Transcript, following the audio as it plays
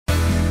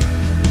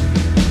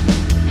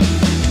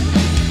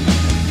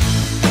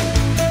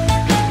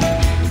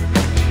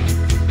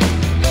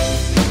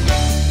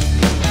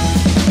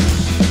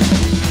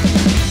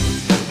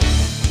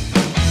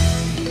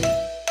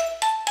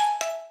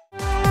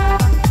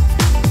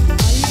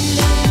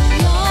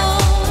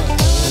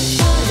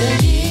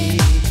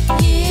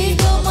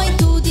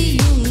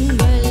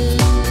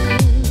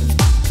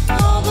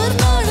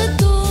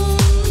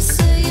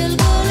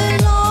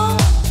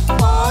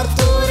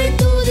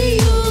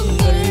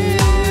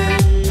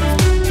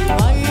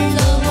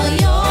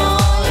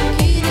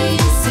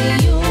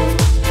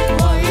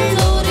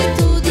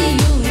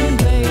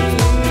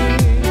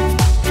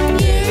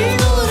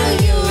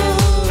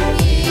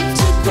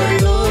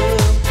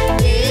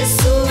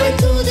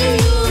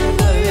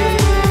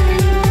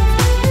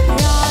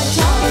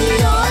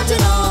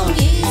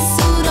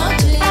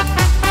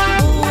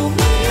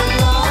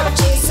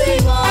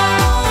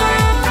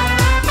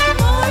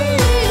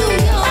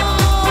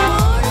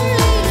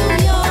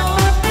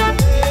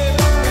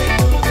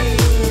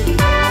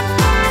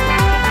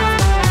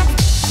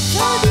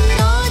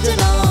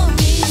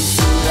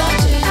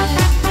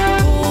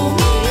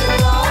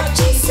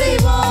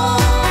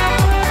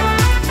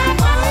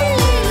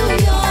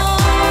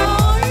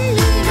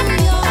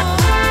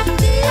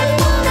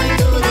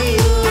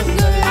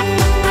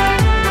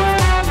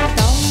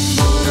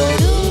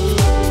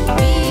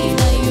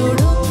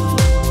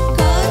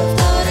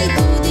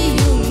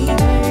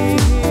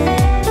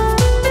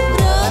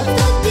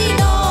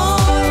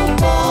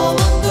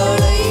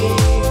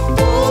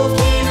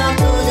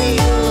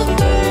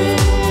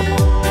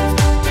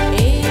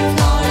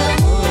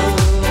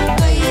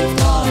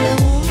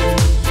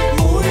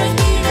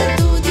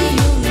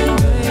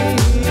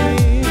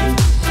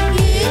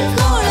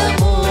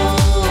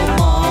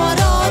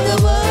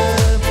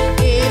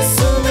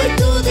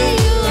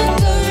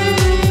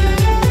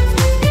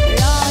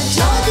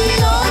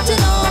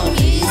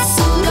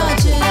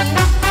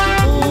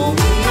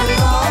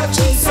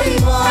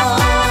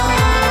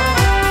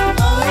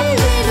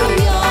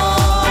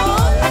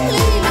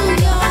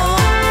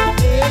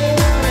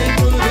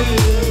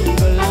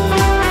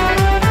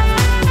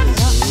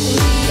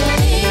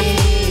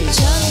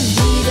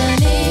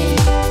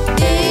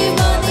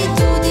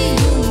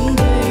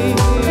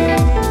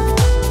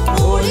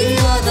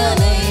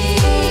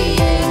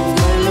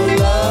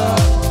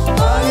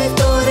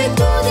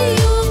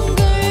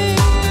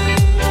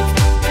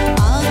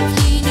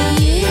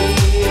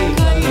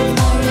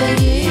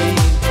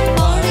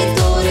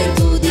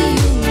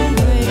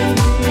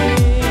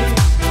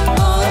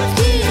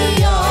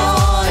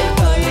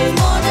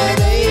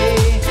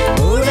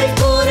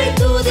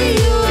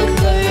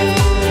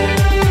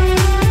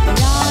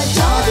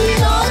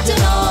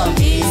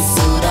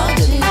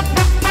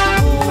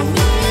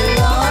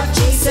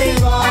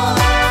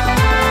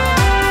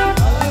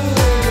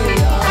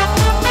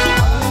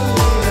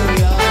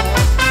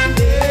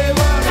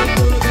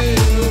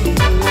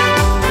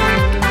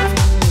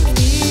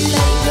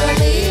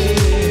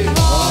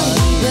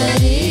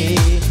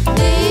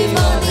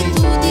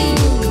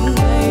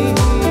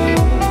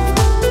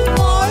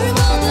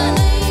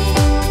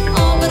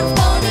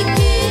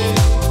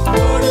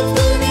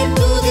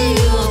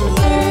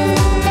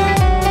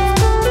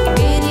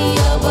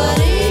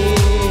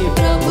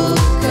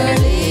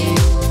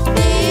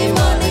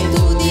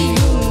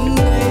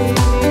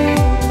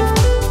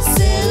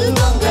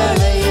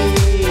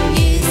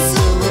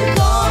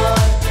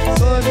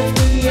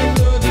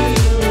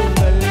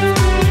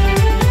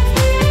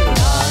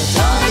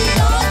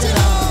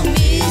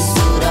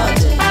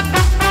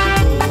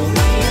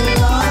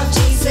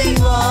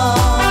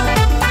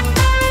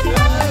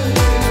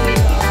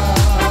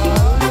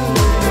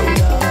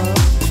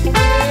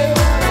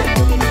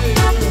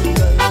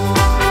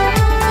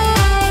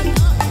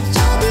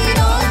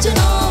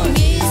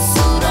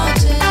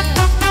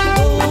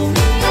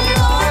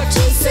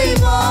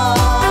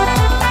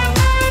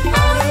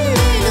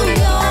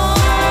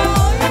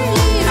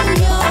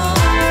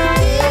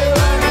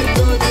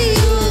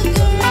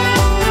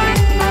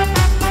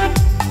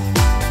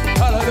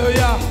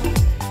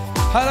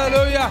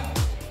ஹல்லேலூயா.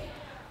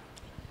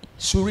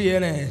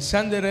 சூரியனே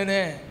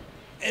சந்திரனே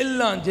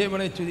எல்லாம்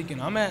தேவனை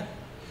துதிக்கணும். ஆமென்.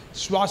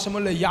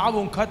 சுவாசமுள்ள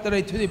யாவும் கர்த்தரை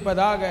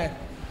துதிப்பதாக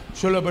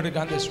சொல்லப்பட்டிருக்க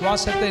அந்த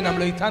சுவாசத்தை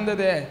நம்மளுக்கு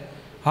தந்ததே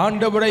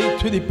ஆண்டவரை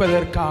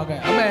துதிப்பதற்காக.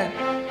 ஆமென்.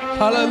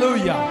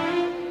 ஹல்லேலூயா.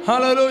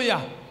 ஹல்லேலூயா.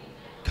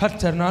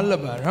 கர்த்தர்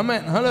நல்லவர்.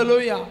 ஆமென்.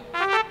 ஹல்லேலூயா.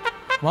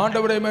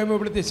 ஆண்டவரை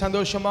மகிமைப்படுத்தி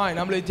சந்தோஷமாய்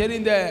நம்மளுக்கு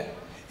தெரிந்த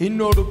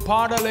இன்னொரு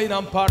பாடலை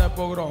நாம் பாட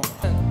போகிறோம்.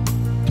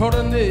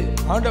 தொடர்ந்து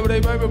ஆண்டவரை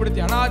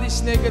மகிமைப்படுத்தி அநாதி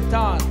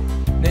சிநேகத்தால்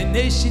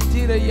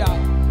நேசித்தீரையா,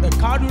 இந்த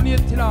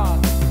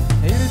காருண்யத்தினால்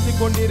இழுத்து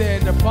கொண்டீரே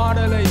என்ற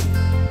பாடலை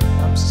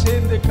நாம்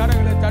சேர்ந்து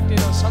கரங்களை தட்டி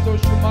நாம்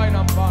சந்தோஷமாய்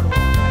நாம்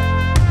பாடுவோம்.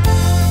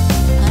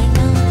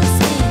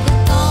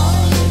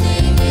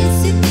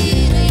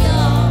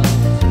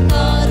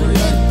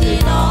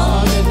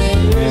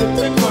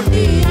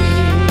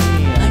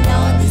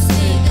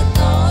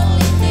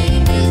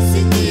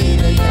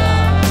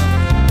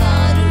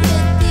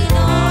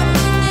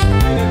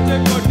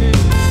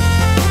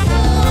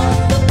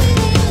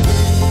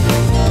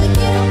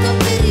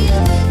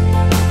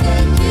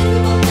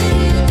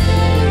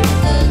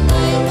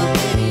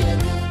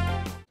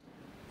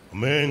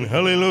 Amen.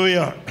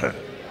 Hallelujah.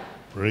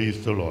 Praise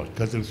the Lord.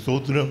 கர்த்தர்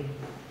ஸ்தோத்திரம்.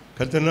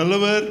 கர்த்தர்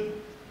நல்லவர்,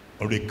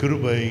 அவருடைய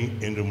கிருபை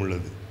என்றும்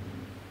உள்ளது.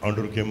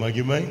 ஆண்டவருக்கே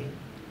மகிமை.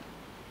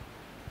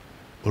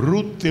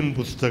 ரூத்தின்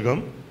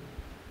புஸ்தகம்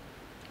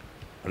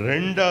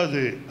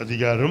 2வது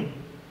அதிகாரம்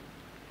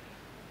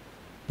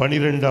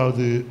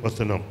 12வது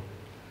வசனம்.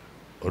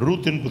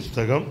 ரூத்தின்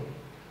புஸ்தகம்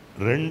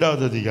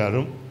 2வது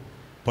அதிகாரம்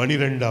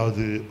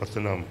 12வது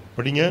வசனம்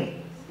படிங்க.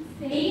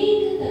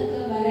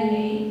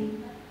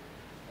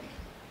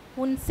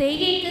 உன்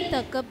செய்கைக்கு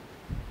தக்க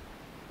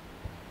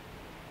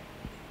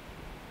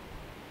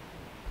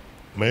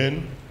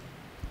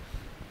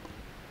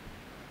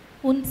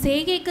உன்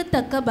செய்கைக்கு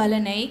தக்க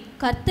பலனை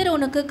கர்த்தர்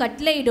உனக்கு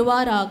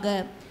கட்டளையிடுவாராக.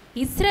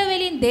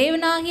 இஸ்ரவேலின்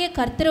தேவனாகிய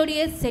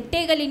கர்த்தருடைய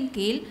செட்டைகளின்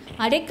கீழ்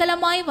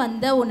அடைக்கலமாய்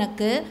வந்த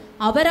உனக்கு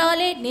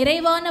அவராலே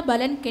நிறைவான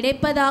பலன்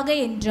கிடைப்பதாக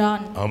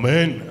என்றான்.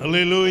 ஆமென்.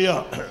 அல்லேலூயா.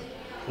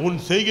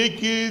 உன்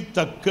செய்கைக்கு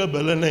தக்க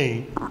பலனை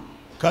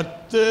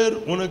கர்த்தர்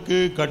உனக்கு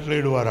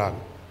கட்டளையிடுவாராக.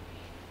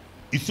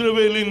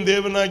 இஸ்ரவேலின்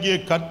தேவனாகிய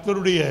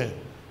கர்த்தருடைய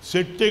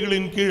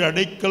செட்டைகளின் கீழ்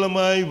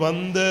அடைக்கலமாய்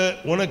வந்த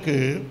உனக்கு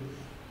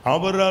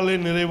அவராலே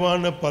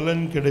நிறைவான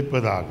பலன்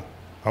கிடைப்பதாக.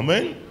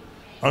 ஆமென்.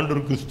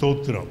 ஆண்டவருக்கு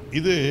ஸ்தோத்திரம்.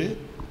 இது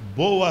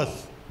போவாஸ்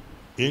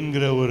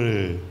என்கிற ஒரு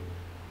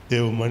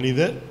தேவ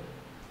மனிதர்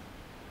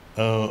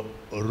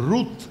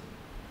ரூத்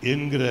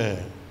என்கிற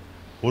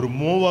ஒரு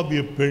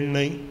மோவாபிய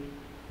பெண்ணை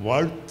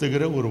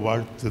வாழ்த்துகிற ஒரு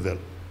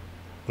வாழ்த்துதல்.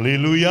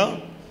 அல்லேலூயா.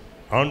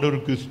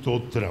 ஆண்டவருக்கு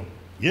ஸ்தோத்திரம்.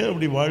 ஏன்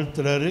அப்படி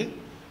வாழ்த்துறாரு,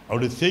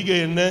 அவருடைய செய்கை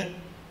என்ன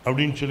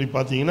அப்படின்னு சொல்லி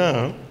பார்த்தீங்கன்னா,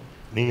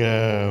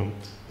 நீங்கள்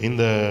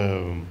இந்த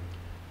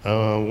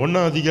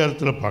 1ஆம்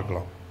அதிகாரத்தில்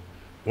பார்க்கலாம்.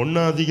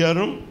 1ஆம்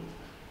அதிகாரம்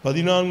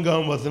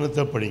 14ஆம்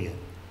வசனத்தை படிங்க.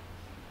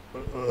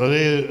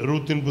 அதே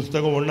ரூத்தின்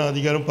புஸ்தகம் 1ஆம்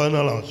அதிகாரம்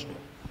 14ஆம் வசனம்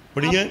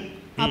படிங்க.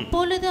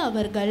 அப்பொழுது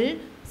அவர்கள்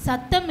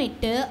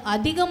சத்தமிட்டு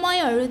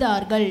அதிகமாய்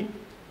அழுதார்கள்.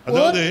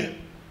 அதாவது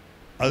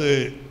அது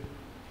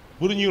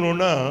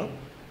புரிஞ்சுக்கணுன்னா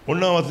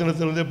 1ஆம்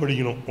வசனத்திலிருந்தே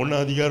படிக்கணும்.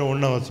 1ஆம் அதிகாரம்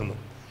 1ஆம்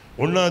வசனம்.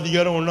 1ஆம்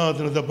அதிகாரம் 1ஆம்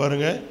வசனத்தை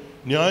பாருங்கள்.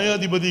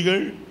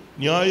 நியாயாதிபதிகள்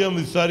நியாயம்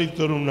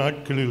விசாரித்து வரும்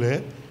நாட்களில்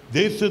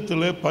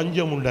தேசத்தில்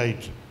பஞ்சம்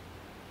உண்டாயிற்று.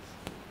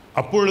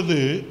 அப்பொழுது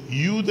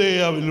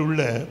யூதேயாவில்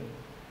உள்ள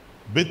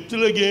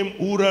பெத்லகேம்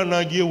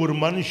ஊரானாகிய ஒரு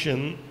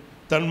மனுஷன்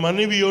தன்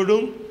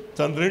மனைவியோடும்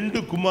தன் 2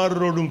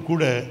 குமாரரோடும்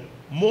கூட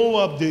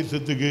மோவாப்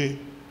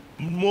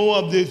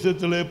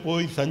தேசத்தில்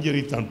போய்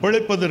சஞ்சரித்தான்.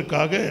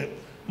 பிழைப்பதற்காக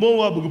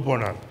மோவாபுக்கு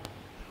போனான்.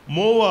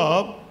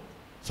 மோவாப்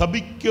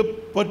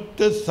சபிக்கப்பட்ட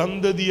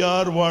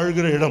சந்ததியார்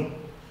வாழ்கிற இடம்.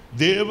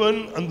 தேவன்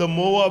அந்த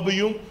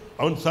மோவாபையும்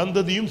அவன்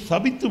சந்ததியும்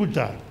சபித்து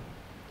விட்டார்.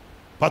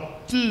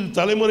 10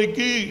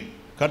 தலைமுறைக்கு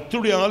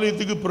கர்த்தருடைய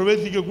ஆலயத்துக்கு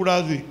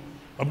பிரவேசிக்கக்கூடாது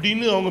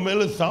அப்படின்னு அவங்க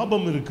மேலே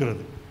சாபம்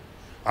இருக்கிறது.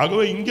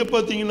 ஆகவே இங்கே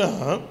பார்த்தீங்கன்னா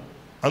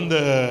அந்த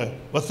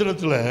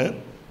வசனத்தில்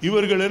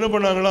இவர்கள் என்ன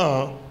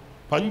பண்ணாங்களாம்,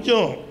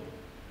 பஞ்சம்.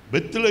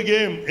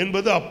 பெத்லகேம்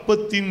என்பது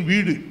அப்பத்தின்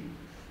வீடு.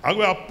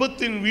 ஆகவே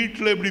அப்பத்தின்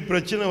வீட்டில் இப்படி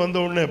பிரச்சனை வந்த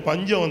உடனே,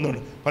 பஞ்சம் வந்த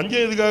உடனே,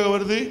 பஞ்சம் எதுக்காக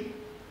வருது?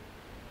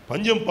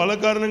 பஞ்சம் பல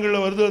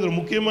காரணங்களில் வருது. அதில்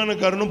முக்கியமான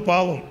காரணம்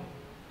பாவம்.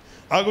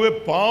 ஆகவே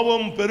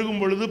பாவம்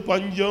பெருகும் பொழுது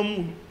பஞ்சம்,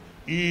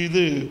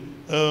 இது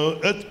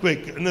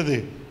எர்த்குவேக், என்னது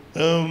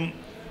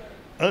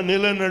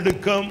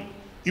நிலநடுக்கம்,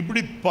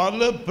 இப்படி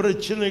பல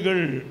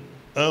பிரச்சனைகள்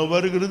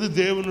வருகிறது.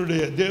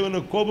 தேவனை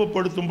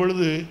கோபப்படுத்தும்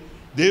பொழுது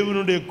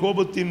தேவனுடைய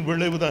கோபத்தின்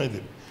விளைவு தான் இது.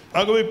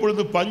 ஆகவே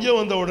இப்பொழுது பஞ்சம்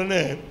வந்த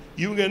உடனே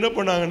இவங்க என்ன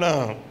பண்ணாங்கன்னா,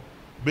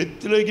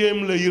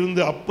 பெத்லகேமில்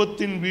இருந்து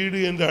அப்பத்தின் வீடு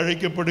என்று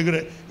அழைக்கப்படுகிற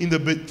இந்த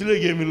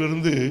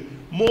பெத்லகேமிலிருந்து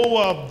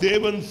மோவாப்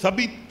தேவன்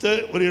சபித்த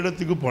ஒரு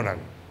இடத்துக்கு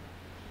போனாங்க.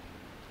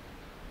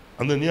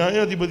 அந்த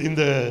நியாயாதிபதி,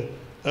 இந்த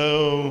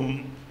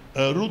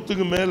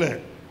ரூத்துக்கு மேலே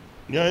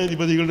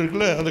நியாயாதிபதிகள்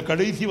இருக்குல்ல, அந்த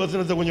கடைசி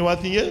வசனத்தை கொஞ்சம்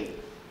வாசிங்க.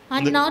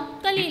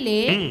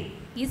 அந்நாட்களிலே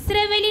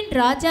இஸ்ரவேலின்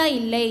ராஜா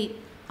இல்லை,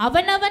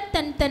 அவனவன்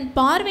தன் தன்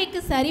பார்வைக்கு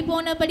சரி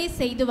போனபடி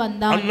செய்து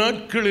வந்தான்.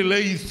 அந்நாட்களில்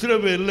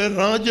இஸ்ரவேல்ல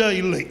ராஜா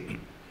இல்லை,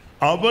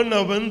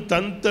 அவன்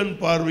தன் தன்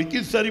பார்வைக்கு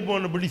சரி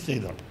போனபடி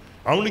செய்தான்.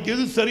 அவனுக்கு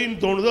எது சரின்னு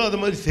தோணுதோ அது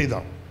மாதிரி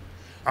செய்தான்.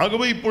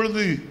 ஆகவே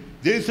இப்பொழுது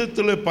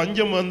தேசத்தில்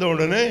பஞ்சம் வந்த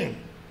உடனே,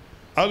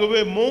 ஆகவே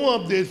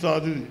மோவாப் தேசம்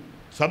அது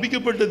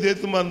சபிக்கப்பட்ட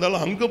தேசமாக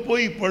இருந்தாலும் அங்கே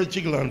போய்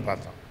பழைச்சிக்கலான்னு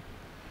பார்த்தான்.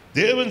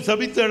 தேவன்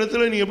சபித்த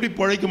இடத்துல நீ எப்படி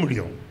பழைக்க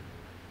முடியும்?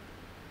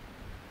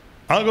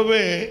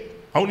 ஆகவே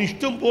அவன்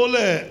இஷ்டம் போல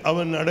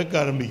அவன் நடக்க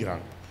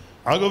ஆரம்பிக்கிறான்.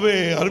 ஆகவே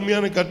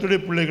அருமையான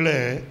கர்த்தருடைய பிள்ளைகளை,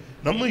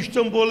 நம்ம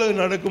இஷ்டம் போல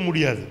நடக்க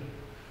முடியாது.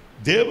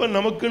 தேவன்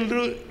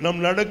நமக்கென்று நம்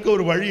நடக்க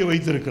ஒரு வழியை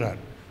வைத்திருக்கிறார்.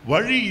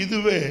 வழி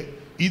இதுவே,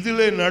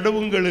 இதிலே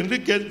நடவுங்கள் என்று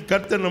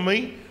கர்த்தர் நம்மை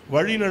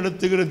வழி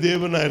நடத்துகிற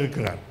தேவனாக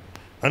இருக்கிறார்.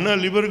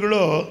 ஆனால்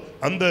இவர்களோ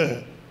அந்த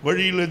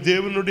வழியில்,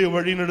 தேவனுடைய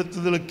வழி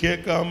நடத்துதலை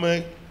கேட்காம,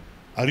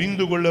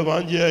 அறிந்து கொள்ள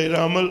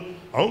வாஞ்சியாயிராமல்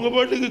அவங்க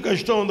பாட்டுக்கு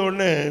கஷ்டம் வந்த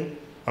உடனே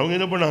அவங்க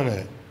என்ன பண்ணாங்க?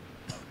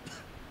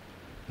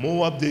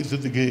 மோவாப்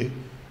தேசத்துக்கு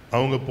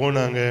அவங்க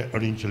போனாங்க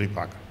அப்படின்னு சொல்லி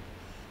பார்க்க.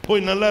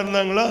 போய் நல்லா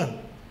இருந்தாங்களா?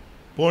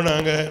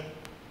 போனாங்க.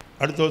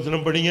 அடுத்த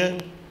வசனம்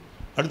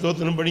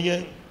படிங்க.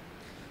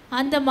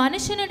 அந்த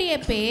மனுஷனுடைய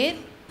பேர்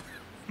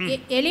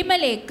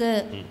எலிமலேக்கு,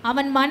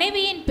 அவன்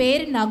மனைவியின்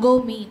பேர்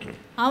நகோமி.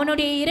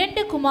 அவனுடைய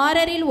 2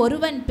 குமாரரில்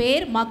ஒருவன்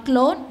பேர்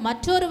மக்லோன்,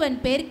 மற்றொருவன்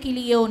பேர்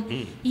கிலியோன்.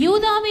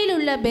 யூதாவில்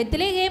உள்ள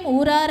பெத்லெகேம்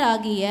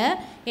ஊராராகிய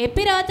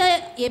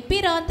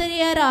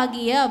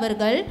எப்பிராத்தியராகிய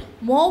அவர்கள்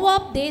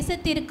மோவாப்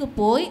தேசத்திற்கு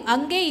போய்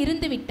அங்கே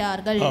இருந்து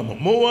விட்டார்கள்.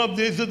 மோவாப்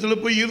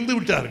தேசத்தில் போய் இருந்து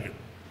விட்டார்கள்.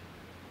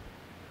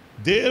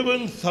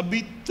 தேவன்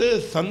சபித்த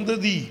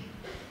சந்ததி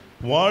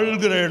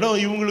வாழ்கிற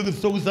இடம் இவங்களுக்கு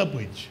சொகுசா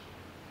போயிடுச்சு.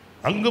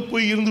 அங்கே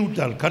போய் இருந்து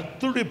விட்டால்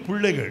கர்த்தருடைய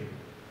பிள்ளைகள்,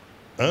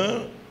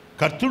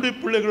 கர்த்தருடைய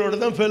பிள்ளைகளோட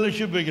தான்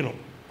ஃபெலோஷிப் வைக்கணும்,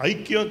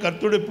 ஐக்கியம்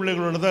கர்த்தருடைய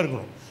பிள்ளைகளோட தான்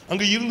இருக்கணும்.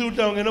 அங்கே இருந்து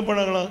விட்டு அவங்க என்ன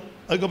பண்ணாங்களா?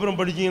 அதுக்கப்புறம்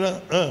படிச்சீங்கன்னா,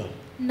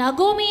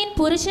 நகோமியின்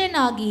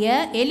புருஷனாகிய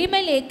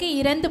எலிமெலேக்கு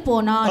இறந்து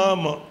போனான்.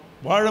 ஆமாம்,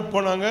 வாழ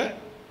போனாங்க,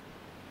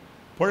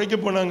 பிழைக்க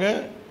போனாங்க,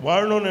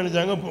 வாழணும்னு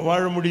நினைச்சாங்க,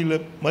 வாழ முடியல,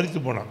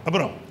 மரித்து போனான்.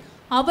 அப்புறம்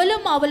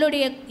அவளும்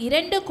அவளுடைய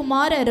 2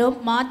 குமாரரும்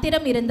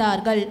மாத்திரம்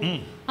இருந்தார்கள்.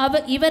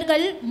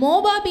 இவர்கள்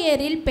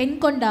மோவாபியரில் பெண்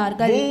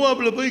கொண்டார்கள்.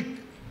 மோவாபில் போய்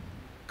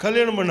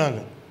கல்யாணம் பண்ணாங்க.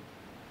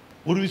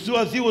 ஒரு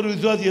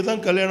விசுவாசியை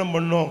தான் கல்யாணம்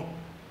பண்ணோம்.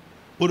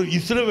 ஒரு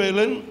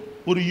இஸ்ரவேலன்,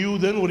 ஒரு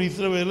யூதன், ஒரு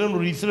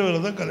இஸ்ரவேலை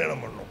தான்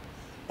கல்யாணம் பண்ணோம்.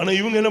 ஆனால்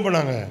இவங்க என்ன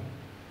பண்ணாங்க?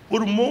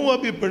 ஒரு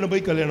மோவாபிய பெண்ணை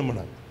போய் கல்யாணம்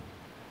பண்ணாங்க.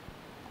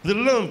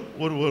 இதெல்லாம்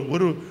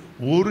ஒரு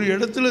ஒரு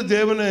இடத்துல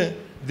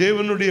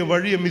தேவனுடைய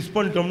வழியை மிஸ்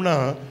பண்ணிட்டோம்னா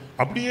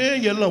அப்படியே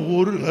எல்லாம்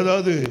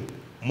அதாவது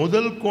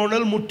முதல்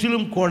கோணல்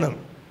முற்றிலும் கோணல்.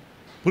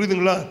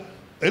 புரியுதுங்களா?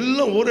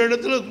 எல்லாம் ஒரு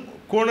இடத்துல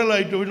கோணல்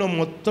ஆகிட்டு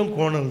மொத்தம்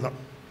கோணல் தான்.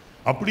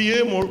 அப்படியே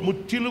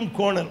முற்றிலும்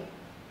கோணல்,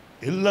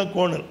 எல்லாம்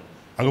கோணல்.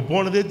 அங்கே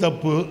போனதே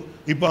தப்பு.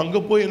 இப்போ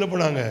அங்கே போய் என்ன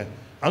பண்ணாங்க?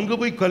 அங்கே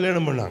போய்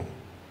கல்யாணம் பண்ணாங்க.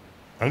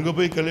 அங்கே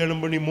போய்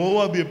கல்யாணம் பண்ணி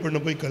மோவாபிய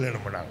பெண்ணை போய்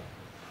கல்யாணம் பண்ணாங்க.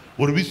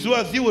 ஒரு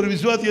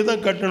விசுவாசியை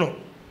தான் கட்டணும்.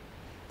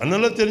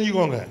 அதனால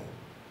தெரிஞ்சுக்கோங்க,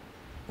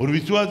 ஒரு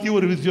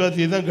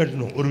விசுவாசியை தான்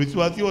கட்டணும். ஒரு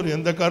விசுவாசி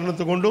எந்த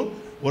காரணத்தை கொண்டும்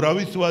ஒரு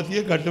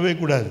அவிசுவாசியை கட்டவே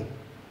கூடாது.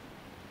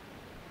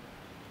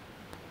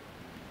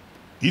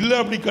 இல்லை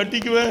அப்படி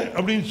கட்டிக்குவேன்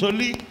அப்படின்னு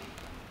சொல்லி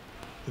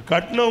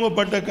கட்டினவங்க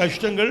பட்ட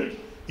கஷ்டங்கள்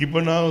இப்போ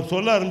நான்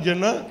சொல்ல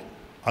ஆரம்பிச்சேன்னா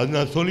அது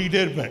நான்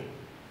சொல்லிக்கிட்டே இருப்பேன்.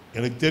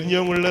 எனக்கு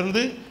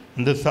தெரிஞ்சவங்களிலேருந்து,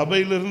 இந்த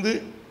சபையிலேருந்து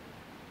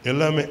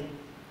எல்லாமே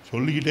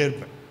சொல்லிக்கிட்டே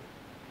இருப்பேன்.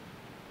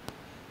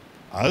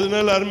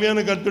 அதனால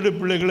அருமையான கர்த்தருடைய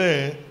பிள்ளைகளே,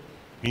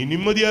 நீ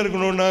நிம்மதியாக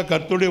இருக்கணும்னா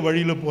கர்த்தருடைய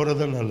வழியில்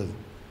போகிறது நல்லது.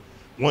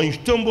 உன்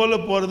இஷ்டம்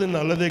போல் போகிறது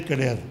நல்லதே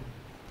கிடையாது.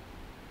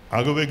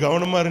 ஆகவே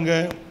கவனமாக இருங்க.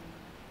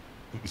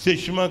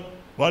 விசேஷமாக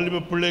வாலிப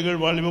பிள்ளைகள்,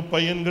 வாலிப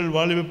பையன்கள்,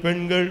 வாலிப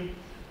பெண்கள்,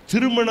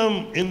 திருமணம்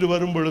என்று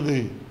வரும் பொழுது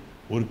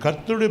ஒரு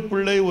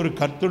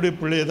கர்த்தருடைய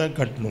பிள்ளையை தான்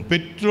கட்டணும்.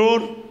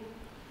 பெற்றோர்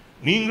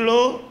நீங்களோ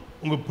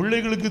உங்கள்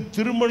பிள்ளைகளுக்கு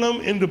திருமணம்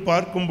என்று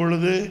பார்க்கும்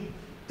பொழுது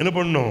என்ன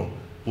பண்ணணும்?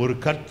 ஒரு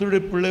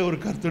கர்த்தருடைய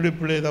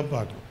பிள்ளையை தான்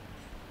பார்க்கணும்.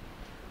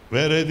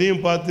 வேறு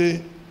எதையும் பார்த்து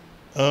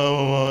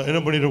என்ன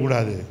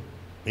பண்ணிடக்கூடாது,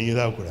 நீங்கள்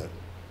இதாகக்கூடாது.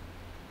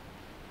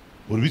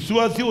 ஒரு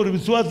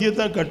விசுவாசியை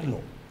தான்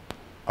கட்டணும்,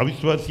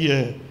 அவிசுவாசியை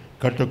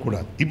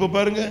கட்டக்கூடாது. இப்போ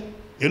பாருங்கள்,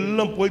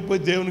 எல்லாம்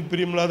போய் தேவனுக்கு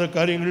பிரியமில்லாத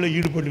காரியங்களில்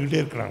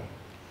ஈடுபட்டுக்கிட்டே இருக்கிறாங்க.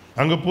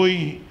 அங்கே போய்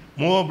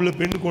மோவாபில்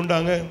பெண்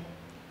கொண்டாங்க.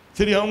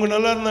 சரி, அவங்க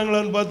நல்லா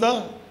இருந்தாங்களான்னு பார்த்தா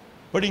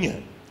படிங்க.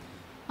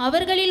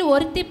 அவர்களில்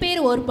ஒருத்தி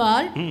பேர்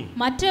ஒர்பால்,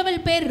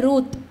 மற்றவள் பேர்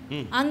ரூத்.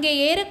 அங்கே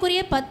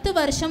ஏறக்குறைய 10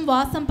 வருஷம்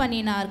வாசம்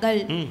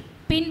பண்ணினார்கள்.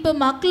 பின்பு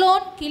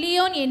மக்லோன்,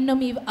 கிலியோன்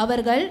என்னும்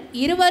அவர்கள்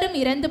இருவரும்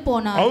இறந்து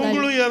போனார்கள்.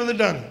 அவங்களும்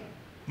இறந்துட்டாங்க.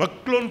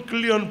 மக்லோன்,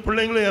 கிலியோன்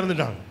பிள்ளைங்களும்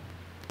இறந்துட்டாங்க.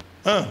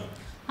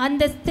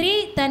 அந்த ஸ்திரீ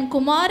தன்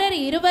குமாரர்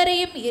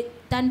இருவரையும்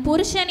தன்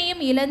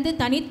புருஷனையும் இழந்து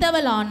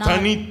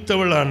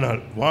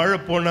தனித்தவளானாள். வாழ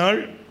போனாள்.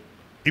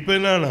 இப்போ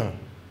என்னன்னா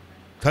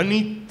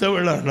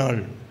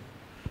தனித்தவளானாள்.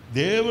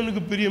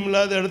 தேவனுக்கு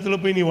பிரியமில்லாத இடத்துல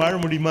போய் நீ வாழ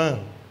முடியுமா?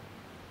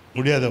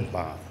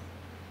 முடியாதப்பா.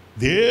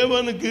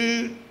 தேவனுக்கு,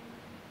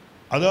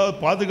 அதாவது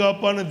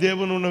பாதுகாப்பான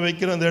தேவன் உன்னை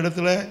வைக்கிற அந்த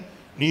இடத்துல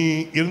நீ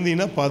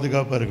இருந்தீங்கன்னா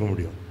பாதுகாப்பாக இருக்க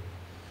முடியும்.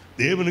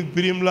 தேவனுக்கு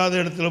பிரியமில்லாத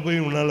இடத்துல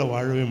போய் உன்னால்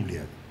வாழவே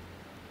முடியாது.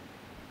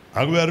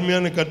 ஆகவே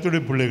அருமையான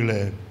கர்த்தருடைய பிள்ளைகளை,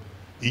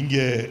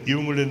 இங்கே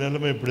இவங்களுடைய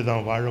நிலைமை இப்படி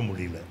தான், வாழ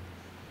முடியல.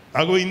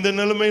 ஆகவே இந்த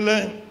நிலைமையில்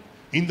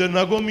இந்த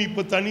நகோமி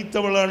இப்போ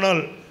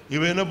தனித்தவளானால்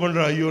இவ என்ன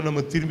பண்ணுறா? ஐயோ நம்ம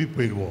திரும்பி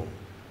போயிடுவோம்,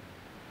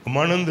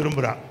 மனம்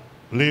திரும்புகிறா.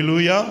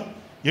 அல்லேலூயா.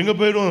 எங்கே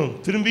போயிடுவோம்?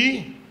 திரும்பி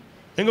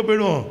எங்கே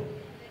போயிடுவோம்?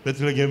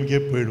 பெத்லகேமுக்கே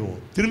போயிடுவோம்,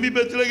 திரும்பி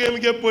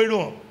பெத்லகேமுக்கே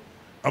போயிடுவோம்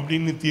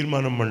அப்படின்னு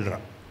தீர்மானம்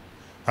பண்ணுறான்.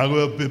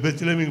 ஆக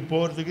பெத்லகேமுக்கு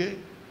போகிறதுக்கு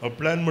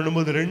பிளான்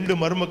பண்ணும்போது 2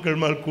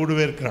 மருமக்கள் மேல்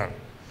கூடவே இருக்கிறான்.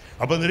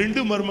 அப்போ அந்த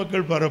 2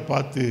 மருமக்கள்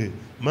பார்த்து,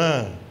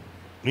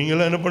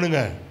 நீங்களாம் என்ன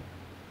பண்ணுங்க,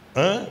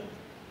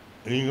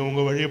 நீங்கள்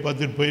உங்கள் வழியை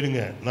பார்த்துட்டு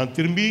போயிடுங்க, நான்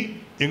திரும்பி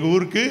எங்கள்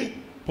ஊருக்கு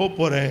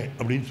போகிறேன்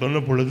அப்படின்னு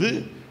சொன்ன பொழுது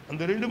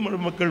அந்த 2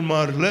 மருமக்கள்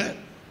மாரில்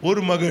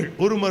ஒரு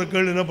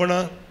மகள் என்ன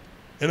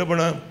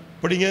பண்ணா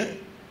படிங்க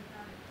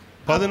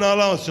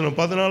 14ஆம்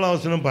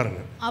வசனம் பாருங்க.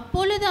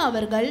 அப்பொழுது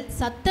அவர்கள்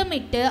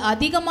சத்தமிட்டு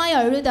அதிகமாய்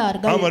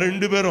அழுதார்கள். ஆமா,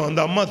 2 பேரும் அந்த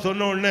அம்மா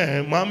சொன்ன உடனே,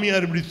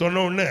 மாமியார் இப்படி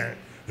சொன்ன உடனே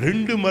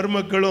 2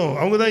 மருமக்களும்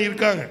அவங்க தான்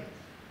இருக்காங்க,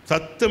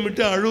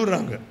 சத்தமிட்டு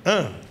அழுகுறாங்க.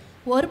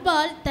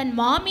 ஒருபால் தன்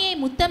மாமியை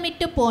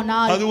முத்தமிட்டு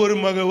போனாள். அது ஒரு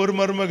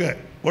மருமக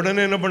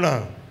உடனே என்ன பண்ணா?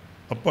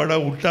 அப்பாடா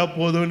விட்டா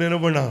போதும்னு என்ன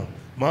பண்ணா?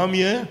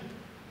 மாமிய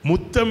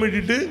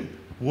முத்தமிட்டு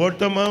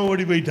ஓட்டமா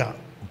ஓடி போயிட்டா.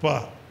 அப்பா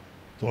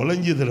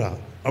தொலைஞ்சுதுடா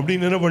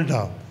அப்படின்னு என்ன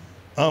பண்ணிட்டா?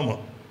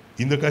 ஆமாம்,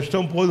 இந்த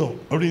கஷ்டம் போதும்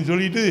அப்படின்னு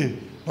சொல்லிட்டு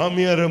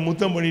மாமியாரை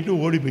முத்தம் பண்ணிட்டு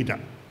ஓடி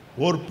போயிட்டான்.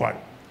 ஓர்பாள்.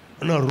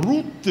 ஆனால்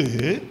ரூத்து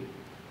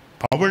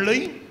அவளை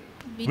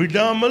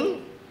விடாமல்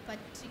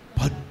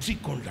பற்றி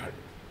கொண்டாள்.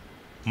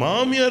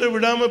 மாமியாரை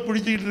விடாமல்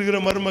பிடிச்சிக்கிட்டு இருக்கிற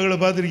மருமகளை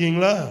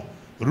பார்த்துருக்கீங்களா?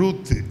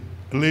 ரூத்து.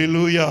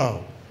 அல்லேலூயா.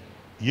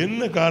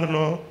 என்ன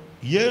காரணம்?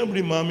 ஏன்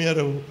அப்படி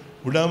மாமியாரை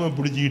விடாமல்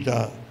பிடிச்சிக்கிட்டா?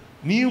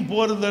 நீயும்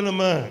போகிறது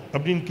தானம்மா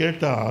அப்படின்னு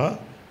கேட்டா,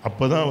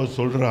 அப்போ தான் அவள்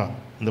சொல்கிறா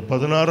இந்த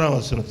 16ஆம்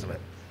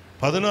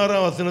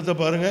வசனத்தை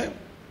பாருங்க.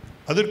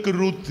 அதற்கு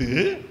ரூத்து,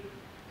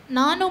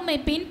 நான் உம்மை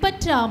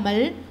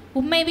பின்பற்றாமல்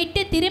உம்மை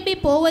விட்டு திரும்பி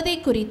போவதை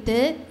குறித்து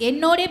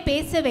என்னோட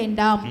பேச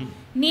வேண்டாம்.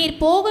 நீர்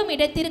போகும்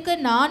இடத்திற்கு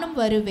நானும்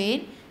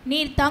வருவேன்,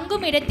 நீர்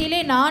தங்கும் இடத்திலே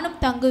நானும்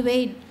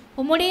தங்குவேன்.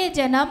 உம்முடைய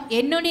ஜனம்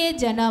என்னுடைய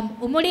ஜனம்,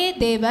 உம்முடைய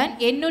தேவன்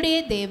என்னுடைய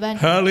தேவன்.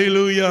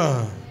 ஹல்லேலூயா.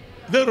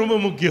 இது ரொம்ப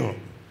முக்கியம்.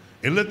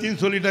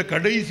 எல்லாத்தையும் சொல்லிட்டா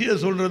கடைசியாக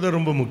சொல்றது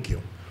ரொம்ப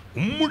முக்கியம்.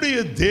 உம்முடைய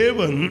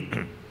தேவன்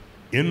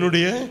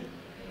என்னுடைய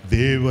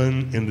தேவன்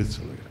என்று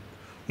சொல்கிறார்.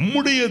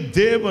 உம்முடைய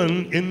தேவன்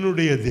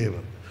என்னுடைய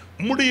தேவன்.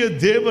 உம்முடைய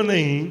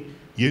தேவனை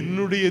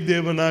என்னுடைய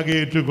தேவனாக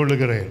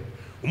ஏற்றுக்கொள்ளுகிறேன்.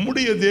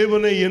 உம்முடைய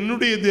தேவனை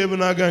என்னுடைய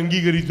தேவனாக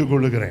அங்கீகரித்துக்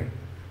கொள்ளுகிறேன்.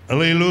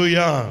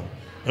 அல்லேலூயா,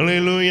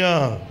 அல்லேலூயா,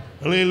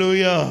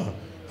 அல்லேலூயா.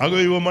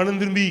 ஆக இவ மனம்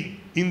திரும்பி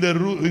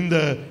இந்த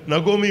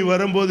நகோமி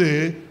வரும்போது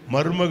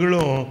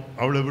மருமகளும்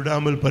அவளை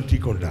விடாமல் பற்றி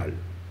கொண்டாள்.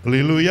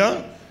 அல்லேலூயா.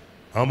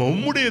 ஆமாம்,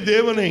 உம்முடைய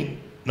தேவனை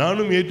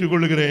நானும்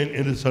ஏற்றுக்கொள்ளுகிறேன்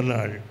என்று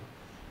சொன்னாள்.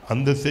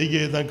 அந்த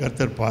செய்கையை தான்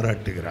கர்த்தர்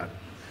பாராட்டுகிறார்.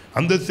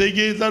 அந்த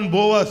செய்கையை தான்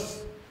போவாஸ்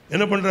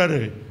என்ன பண்ணுறாரு?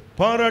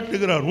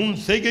 பாராட்டுகிறார். உன்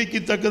செய்கைக்கு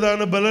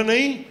தக்கதான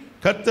பலனை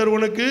கர்த்தர்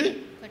உனக்கு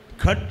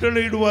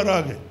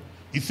கட்டளையிடுவாராக.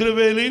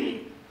 இஸ்ரவேலின்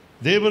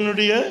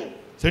தேவனுடைய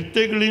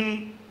செட்டைகளின்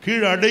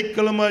கீழ்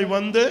அடைக்கலமாய்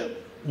வந்த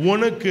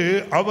உனக்கு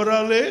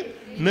அவராலே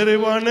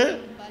நிறைவான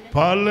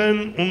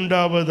பலன்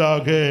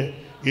உண்டாவதாக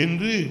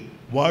என்று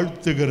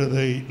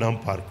வாழ்த்துகிறதை நாம்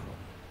பார்க்கிறோம்.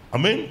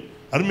 ஆமென்.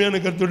 அருமையான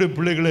கர்த்தருடைய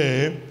பிள்ளைகளே,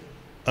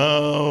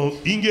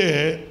 இங்கே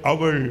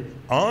அவள்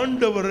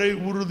ஆண்டவரை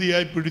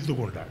உறுதியாய் பிடித்து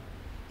கொண்டாள்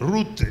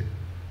ரூத்து.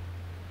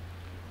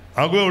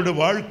 அவளுடைய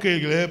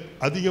வாழ்க்கையில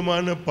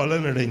அதிகமான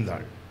பலன்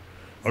அடைந்தாள்.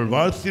 அவள்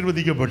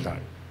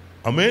ஆசீர்வதிக்கப்பட்டாள்.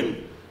 ஆமென்.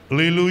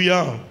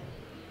 அல்லேலூயா.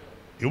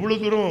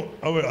 எவ்வளவு தூரம்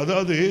அவள்,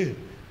 அதாவது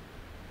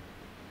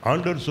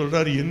ஆண்டவர்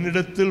சொல்றார்,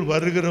 என்னிடத்தில்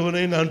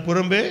வருகிறவனை நான்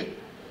புறம்பே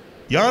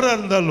யாரா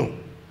இருந்தாலும்,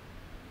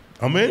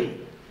 ஆமென்,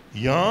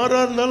 யாரா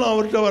இருந்தாலும்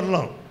அவர்கிட்ட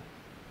வரலாம்.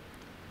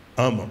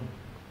 ஆமாம்,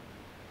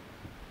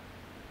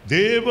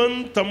 தேவன்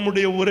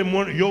தம்முடைய ஒரே,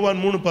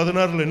 யோவான்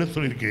 3:16 என்ன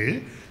சொல்லியிருக்கு?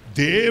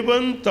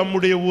 தேவன்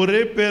தம்முடைய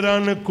ஒரே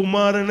பேரான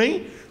குமாரனை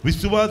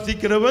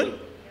விசுவாசிக்கிறவன்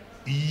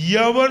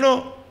எவனோ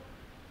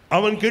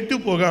அவன் கெட்டு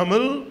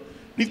போகாமல்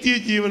நித்திய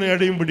ஜீவனை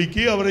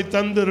அடையும்படிக்கு அவரை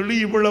தந்தருளி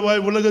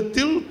இவ்வளவாய்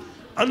உலகத்தில்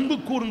அன்பு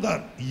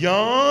கூர்ந்தார்.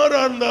 யாரா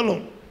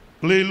இருந்தாலும்,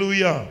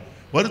 அல்லேலூயா.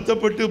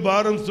 வருத்தப்பட்டு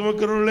பாரம்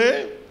சுமக்கிறவர்களே,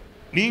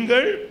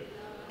 நீங்கள்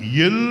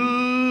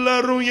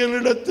எல்லாரும்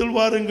என்னிடத்தில்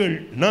வாருங்கள்,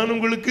 நான்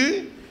உங்களுக்கு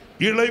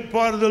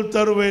இளைப்பாறுதல்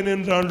தருவேன்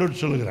என்று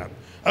ஆண்டவர் சொல்கிறார்.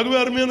 ஆகவே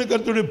அருமையான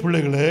கர்த்தருடைய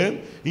பிள்ளைகளே,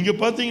 இங்கே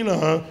பார்த்தீங்கன்னா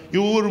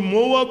ஒரு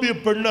மோவாபிய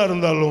பெண்ணாக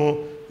இருந்தாலும்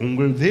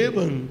உங்கள்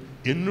தேவன்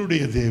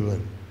என்னுடைய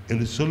தேவன்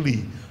என்று சொல்லி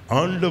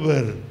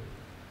ஆண்டவர்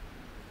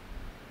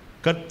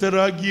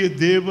கர்த்தராகிய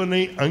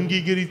தேவனை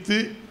அங்கீகரித்து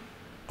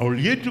அவள்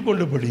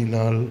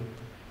ஏற்றுக்கொண்டபடியினால்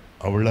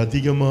அவள்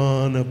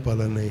அதிகமான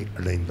பலனை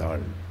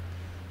அடைந்தாள்.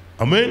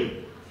 ஆமென்.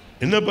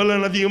 என்ன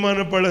பலன்? அதிகமான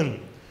பலன்.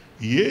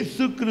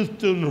 இயேசு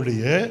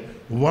கிறிஸ்துவனுடைய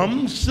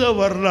வம்ச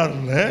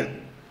வரலாறுல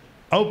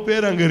அவ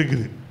பேர் அங்கே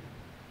இருக்குது.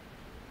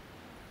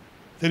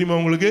 தெரியுமா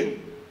உங்களுக்கு?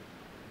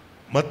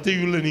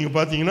 மத்தேயுவில் நீங்கள்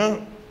பார்த்தீங்கன்னா,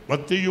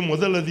 மத்தேயு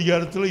 1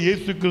 அதிகாரத்தில்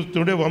இயேசு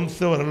கிறிஸ்துவனுடைய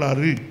வம்ச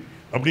வரலாறு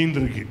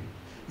அப்படின்னு இருக்கு.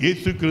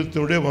 இயேசு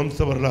கிறிஸ்துவனுடைய வம்ச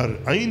வரலாறு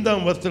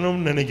 5ஆம் வசனம்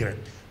நினைக்கிறேன்.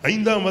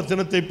 5ஆம்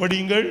வசனத்தை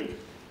படியுங்கள்.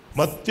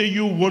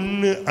 மத்தேயு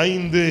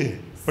 1:5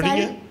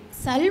 படிங்க.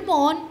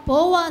 சல்மோன்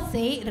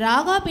போவாசை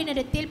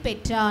ராகாபினிடத்தில்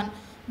பெற்றான்.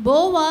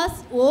 போவாஸ்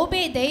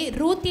ஓபேதை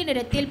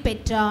ரூத்தினிடத்தில்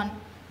பெற்றான்.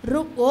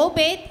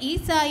 ஓபேத்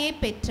ஈசாயை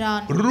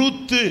பெற்றான்.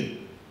 ரூத்து,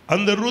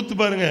 அந்த ரூத்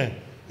பாருங்க,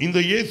 இந்த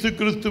இயேசு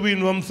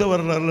கிறிஸ்துவின் வம்ச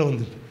வரலாறுல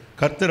வந்துட்டு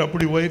கர்த்தர்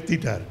அப்படி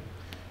உயர்த்திட்டார்.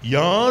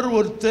 யார்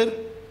ஒருத்தர்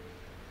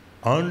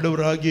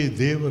ஆண்டவராகிய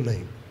தேவனை,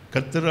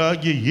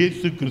 கர்த்தராகிய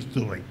இயேசு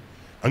கிறிஸ்துவை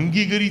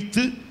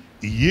அங்கீகரித்து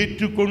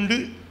ஏற்றுக்கொண்டு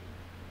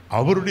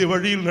அவருடைய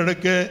வழியில்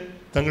நடக்க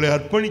தங்களை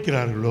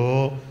அர்ப்பணிக்கிறார்களோ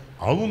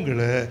அவங்கள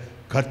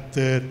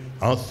கர்த்தர்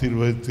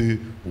ஆசீர்வதித்து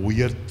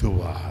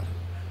உயர்த்துவார்.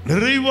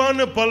 நிறைவான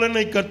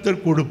பலனை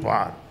கர்த்தர்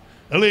கொடுப்பார்.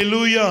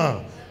 அல்லேலூயா,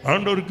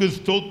 ஆண்டவருக்கு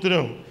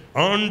ஸ்தோத்திரம்.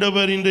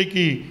 ஆண்டவர்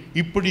இன்றைக்கு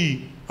இப்படி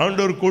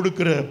ஆண்டவர்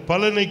கொடுக்கிற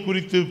பலனை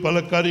குறித்து பல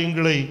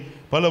காரியங்களை,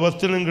 பல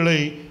வசனங்களை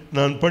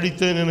நான்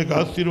படித்தேன். எனக்கு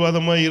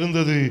ஆசீர்வாதமாக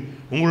இருந்தது.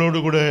 உங்களோடு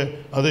கூட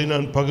அதை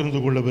நான் பகிர்ந்து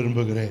கொள்ள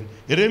விரும்புகிறேன்.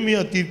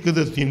 எரேமியா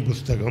தீர்க்கதரிசியின்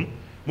புஸ்தகம்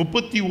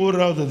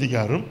 31வது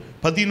அதிகாரம்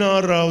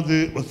 16வது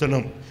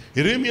வசனம்.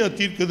 எரேமியா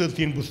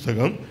தீர்க்கதரிசியின்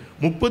புஸ்தகம்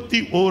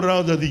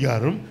 31வது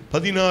அதிகாரம்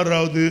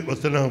 16வது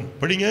வசனம்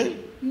படிங்க.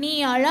 நீ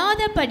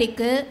அழாத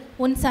படிக்கு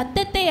உன்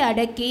சத்தத்தை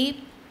அடக்கி,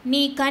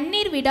 நீ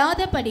கண்ணீர்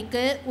விடாத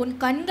படிக்கு உன்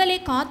கண்களை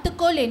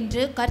காத்துக்கொள்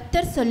என்று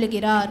கர்த்தர்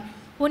சொல்லுகிறார்.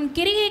 உன்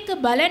கிரியைக்கு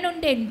பலன்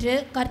உண்டு என்று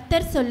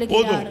கர்த்தர்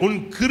சொல்லுகிறார். உன்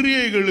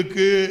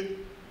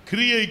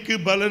கிரியைக்கு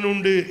பலன்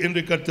உண்டு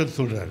என்று கர்த்தர்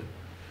சொல்றார்.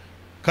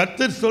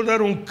 கர்த்தர்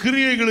சொல்றார், உன்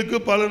கிரியைகளுக்கு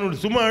பலன் உண்டு.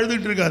 சும்மா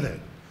அழுதுட்டு இருக்காத,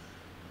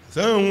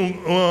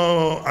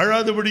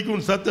 அழாதபடிக்கு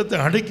உன் சத்தத்தை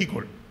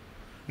அடக்கிக்கொள்.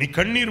 நீ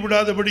கண்ணீர்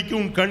விடாதபடிக்கு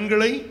உன்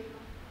கண்களை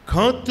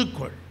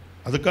காத்துக்கொள்.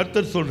 அது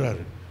கர்த்தர்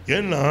சொல்றாரு.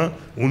 ஏன்னா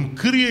உன்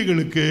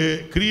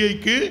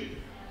கிரியைக்கு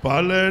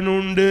பலன்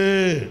உண்டு.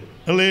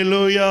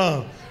 அல்லேலூயா,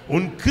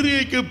 உன்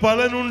கிரியைக்கு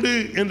பலன் உண்டு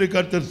என்று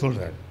கர்த்தர்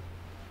சொல்றார்.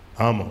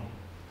 ஆமாம்,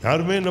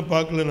 யாருமே என்ன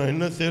பார்க்கல, நான்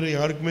என்ன செய்கிறேன்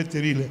யாருக்குமே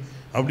தெரியல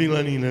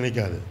அப்படின்லாம் நீ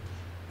நினைக்காத.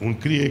 உன்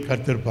கிரியை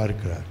கர்த்தர்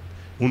பார்க்கிறார்.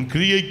 உன்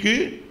கிரியைக்கு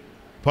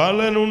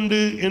பலன்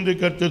உண்டு என்று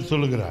கர்த்தர்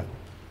சொல்லுகிறார்.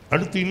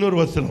 அடுத்து இன்னொரு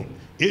வசனம்,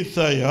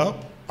 ஏசாயா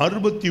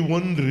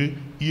 61:7.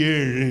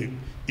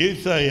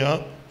 ஏசாயா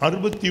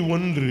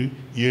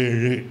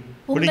 61:7.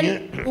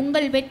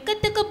 உங்கள்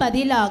வெட்கத்துக்கு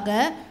பதிலாக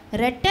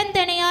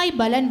இரட்டந்தனையாய்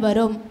பலன்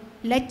வரும்,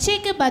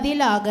 லட்சைக்கு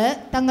பதிலாக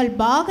தங்கள்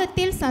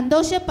பாகத்தில்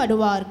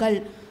சந்தோஷப்படுவார்கள்.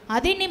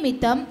 அதே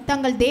நிமித்தம்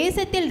தங்கள்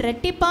தேசத்தில்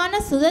இரட்டிப்பான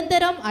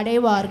சுதந்திரம்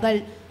அடைவார்கள்.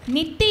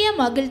 நித்திய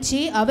மகிழ்ச்சி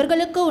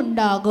அவர்களுக்கு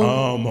உண்டாகும்.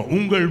 ஆமா,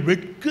 உங்கள்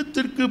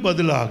வெட்கத்திற்கு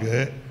பதிலாக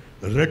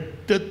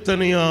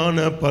இரட்டத்தனையான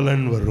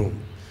பலன் வரும்.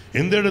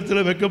 எந்த இடத்துல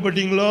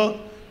வெட்கப்பட்டீங்களோ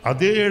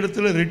அதே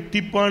இடத்துல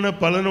இரட்டிப்பான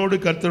பலனோடு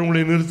கர்த்தர்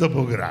உங்களை நிறுத்த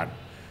போகிறார்.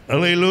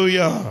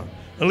 அல்லேலூயா,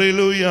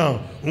 அல்லேலூயா.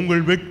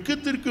 உங்கள்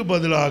வெட்கத்திற்கு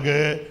பதிலாக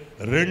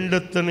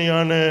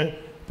இரண்டத்தனையான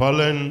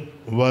பலன்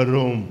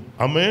வரும்.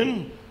 ஆமென்.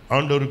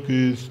 ஆண்டவருக்கு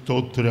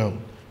ஸ்தோத்திரம்,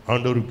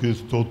 ஆண்டவருக்கு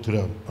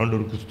ஸ்தோத்திரம்,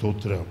 ஆண்டவருக்கு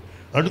ஸ்தோத்திரம்.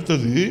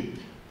 அடுத்தது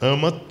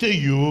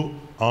மத்தேயு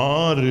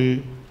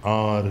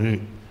 6:6.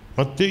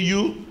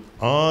 மத்தேயு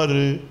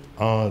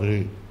 6:6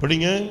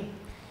 படிங்க.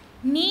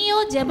 நீயோ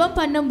ஜெபம்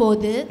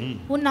பண்ணும்போது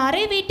உன்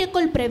அறை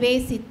வீட்டுக்குள்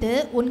பிரவேசித்து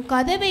உன்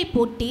கதவை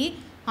பூட்டி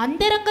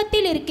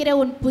அந்தரங்கத்தில் இருக்கிற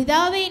உன்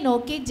பிதாவை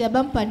நோக்கி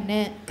ஜெபம்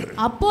பண்ணு.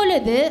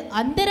 அப்பொழுது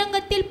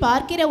அந்தரங்கத்தில்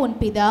பார்க்கிற உன்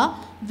பிதா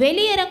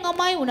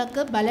வெளியரங்கமாய்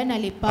உனக்கு பலன்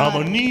அளிப்பார்.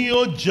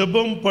 நீயோ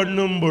ஜெபம்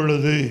பண்ணும்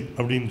பொழுது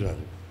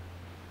அப்படின்றார்.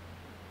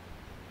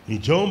 நீ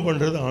ஜெபம்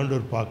பண்றது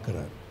ஆண்டவர்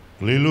பார்க்கிறார்.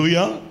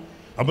 அல்லேலூயா.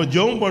 அப்ப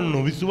ஜெபம்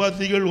பண்ணணும்.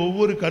 விசுவாசிகள்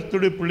ஒவ்வொரு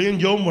கர்த்தருடைய பிள்ளையும்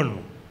ஜெபம்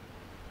பண்ணணும்.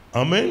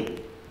 ஆமென்.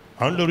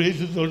 ஆண்டவர்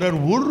இயேசு சொல்றார்,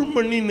 1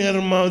 மணி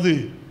நேரமாவது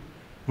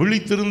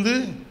விழித்திருந்து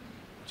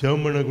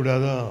ஜெபம்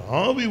பண்ணக்கூடாதா?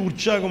 ஆவி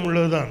உற்சாகம்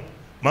உள்ளதுதான்,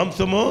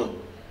 மாம்சமோ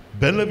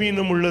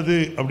பலவீனம் உள்ளது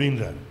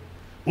அப்படின்றார்.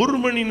 1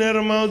 மணி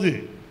நேரமாவது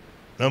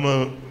நம்ம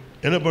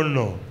என்ன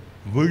பண்ணணும்?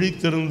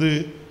 விழித்திருந்து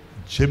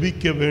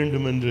ஜெபிக்க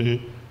வேண்டும் என்று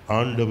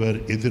ஆண்டவர்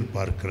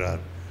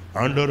எதிர்பார்க்கிறார்.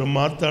 ஆண்டவர்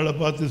மார்த்தாளை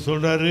பார்த்து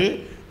சொல்றாரு,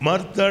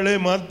 மார்த்தாளே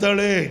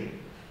மார்த்தாளே,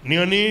 நீ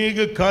அநேக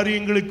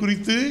காரியங்களை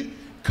குறித்து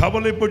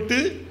கவலைப்பட்டு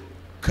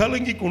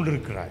கலங்கி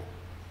கொண்டிருக்கிறாய்.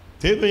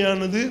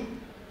 தேவையானது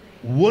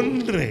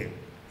ஒன்றே.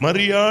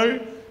 மரியாள்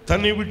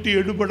தன்னை விட்டு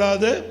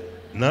எடுபடாத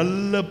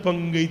நல்ல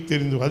பங்கை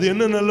தெரிந்து. அது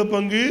என்ன நல்ல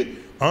பங்கு?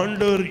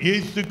 ஆண்டவர்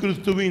இயேசு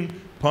கிறிஸ்துவின்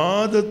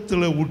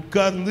பாதத்தில்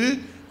உட்கார்ந்து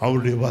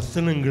அவருடைய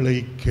வசனங்களை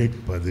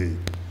கேட்பது.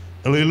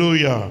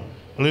 அல்லேலூயா,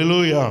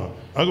 அல்லேலூயா.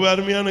 ஆகவே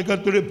அருமையான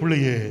கர்த்தருடைய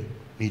பிள்ளையே,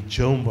 நீ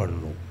ஜெபம்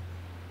பண்ணணும்.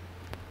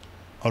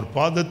 அவர்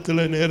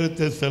பாதத்தில்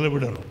நேரத்தை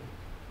செலவிடணும்.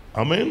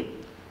 ஆமென்.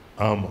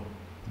 ஆமாம்.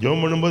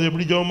 ஜெபம் பண்ணும்போது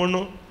எப்படி ஜெபம்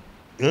பண்ணும்?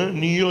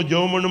 நீயோ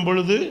ஜெபம் பண்ணும்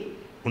பொழுது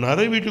உன்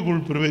அறை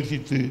வீட்டுக்குள்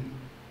பிரவேசித்து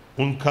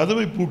உன்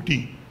கதவை பூட்டி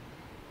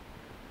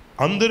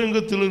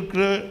அந்தரங்கத்தில்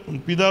இருக்கிற உன்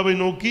பிதாவை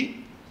நோக்கி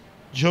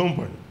ஜெபம்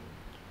பண்ணு.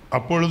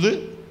 அப்பொழுது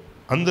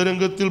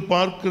அந்தரங்கத்தில்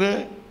பார்க்கிற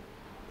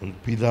உன்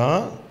பிதா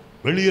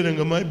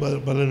வெளியரங்கமாய்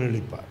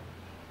பலனளிப்பார்.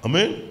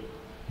 ஆமென்.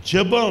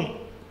 ஜெபம்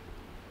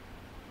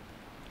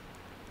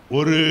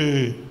ஒரு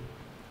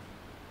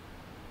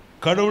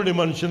கடவுளுடைய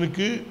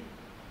மனுஷனுக்கு,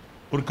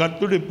 ஒரு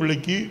கர்த்தருடைய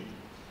பிள்ளைக்கு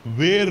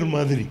வேர்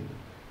மாதிரி.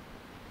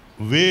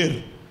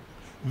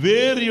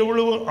 வேர்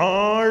எவ்வளவு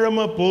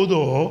ஆழமாக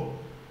போதோ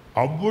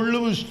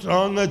அவ்வளவு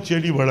ஸ்ட்ராங்காக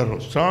செடி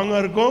வளரும்.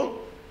 ஸ்ட்ராங்காக இருக்கும்,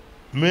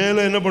 மேலே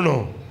என்ன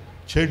பண்ணும்?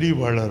 செடி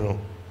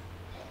வளரும்.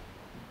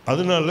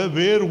 அதனால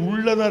வேர்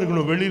உள்ளதான்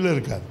இருக்கணும், வெளியில்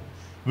இருக்காது.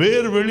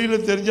 வேர்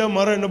வெளியில் தெரிஞ்சால்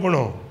மரம் என்ன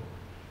பண்ணும்?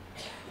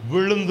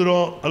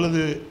 விழுந்துரும்,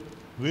 அல்லது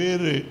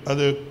வேறு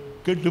அது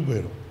கெட்டு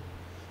போயிடும்.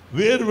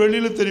 வேர்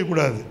வெளியில்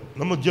தெரியக்கூடாது.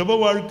 நம்ம ஜெப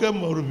வாழ்க்கை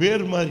ஒரு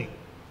வேர் மாதிரி.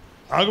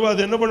 ஆகவே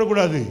அது என்ன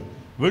பண்ணக்கூடாது?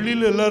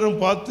 வெளியில் எல்லாரும்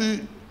பார்த்து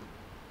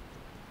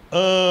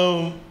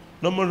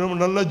நம்ம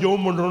நல்லா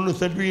ஜெபம் பண்ணுறோன்னு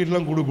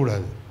சர்டிஃபிகேட்லாம்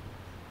கொடுக்கக்கூடாது.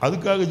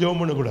 அதுக்காக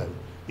ஜெபம் பண்ணக்கூடாது.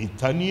 நீ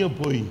தனியாக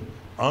போய்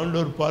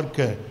ஆண்டவர் பார்க்க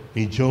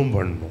நீ ஜெபம்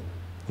பண்ணணும்.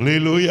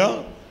 அல்லேலூயா.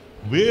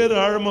 வேறு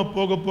ஆழமாக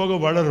போக போக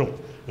வளரும்.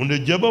 உன்னுடைய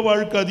ஜெப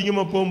வாழ்க்கை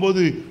அதிகமாக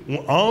போகும்போது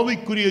உன்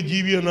ஆவிக்குரிய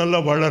ஜீவியை நல்லா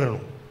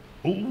வளரணும்.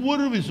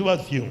 ஒவ்வொரு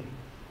விசுவாசியும்,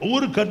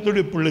 ஒவ்வொரு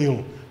கர்த்தருடைய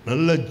பிள்ளையும்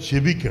நல்லா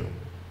ஜெபிக்கணும்.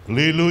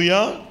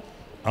 அல்லேலூயா.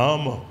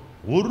 ஆமாம்,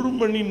 1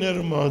 மணி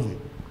நேரமாவது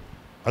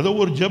அதை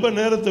ஒரு ஜெப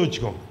நேரத்தை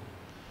வச்சுக்கோங்க.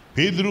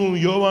 பேதுருவும்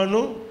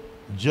யோவானும்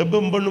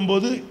ஜெபம்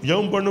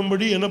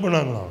பண்ணும்படி என்ன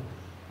பண்ணாங்களாம்?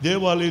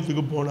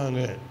 தேவாலயத்துக்கு போனாங்க,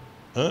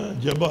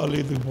 ஜெப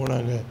ஆலயத்துக்கு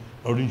போனாங்க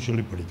அப்படின்னு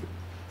சொல்லி படிக்கும்.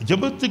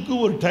 ஜெபத்துக்கு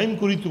ஒரு டைம்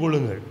குறித்து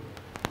கொள்ளுங்கள்.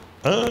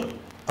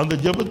 அந்த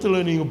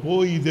ஜெபத்தில் நீங்கள்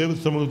போய் தேவ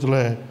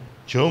சமூகத்தில்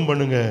ஜெபம்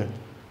பண்ணுங்க.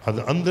 அது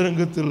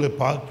அந்தரங்கத்தில்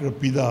பார்க்குற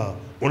பிதா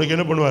உனக்கு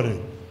என்ன பண்ணுவார்?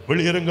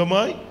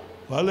 வெளியரங்கமாய்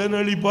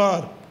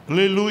பலனளிப்பார்.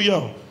 அல்லேலூயா.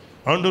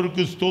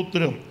 ஆண்டவருக்கு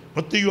ஸ்தோத்திரம்.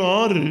 மத்தேயு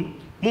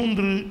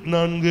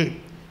 6:3-4.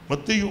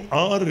 மத்தேயு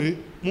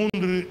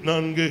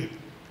 6:3-4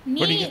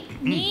 படிங்க.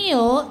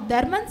 நீயோ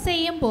தர்மம்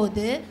செய்யும்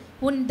போது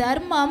உன்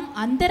தர்மம்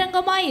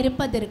அந்தரங்கமாய்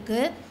இருப்பதற்கு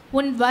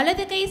உன்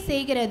வலது கை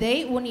செய்கிறதை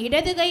உன்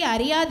இடது கை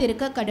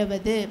அறியாதிருக்க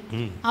கடவது.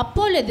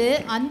 அப்பொழுது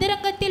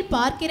அந்தரங்கத்தில்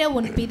பார்க்கிற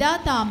உன் பிதா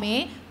தாமே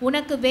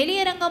உனக்கு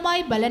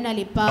வெளியரங்கமாய்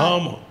பலனளிப்பார்.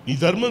 ஆமா, நீ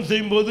தர்மம்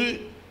செய்யும் போது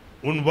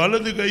உன்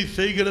வலது கை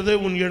செய்கிறதை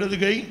உன் இடது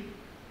கை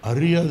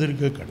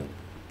அறியாதிருக்க கடவுள்.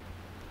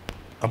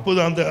 அப்போது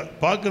அந்த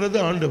பார்க்கிறது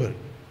ஆண்டவர்.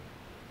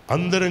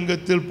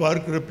 அந்தரங்கத்தில்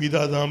பார்க்கிற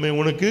பிதா தாமே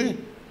உனக்கு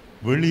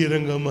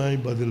வெளியரங்கமாய்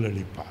பதில்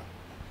அளிப்பார்.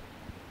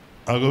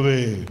 ஆகவே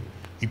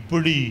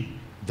இப்படி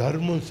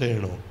தர்மம்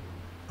செய்யணும்.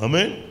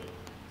 ஆமென்.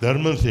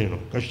 தர்மம்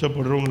செய்யணும்.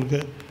 கஷ்டப்படுறவங்களுக்கு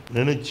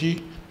நினச்சி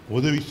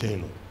உதவி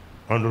செய்யணும்.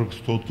 ஆண்டவருக்கு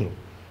ஸ்தோத்திரம்.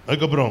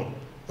 அதுக்கப்புறம்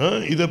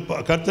இதை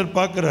கர்த்தர்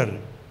பார்க்குறாரு.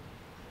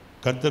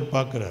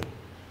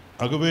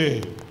 ஆகவே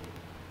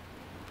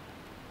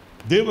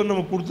தேவன்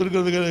நம்ம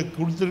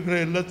கொடுத்துருக்கிற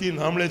எல்லாத்தையும்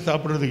நாமளே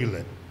சாப்பிட்றதுக்கு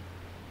இல்லை.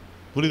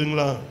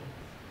 புரியுதுங்களா?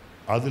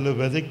 அதில்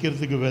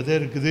விதைக்கிறதுக்கு விதை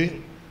இருக்குது,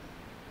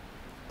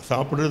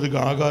 சாப்பிட்றதுக்கு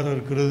ஆகாரம்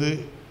இருக்கிறது,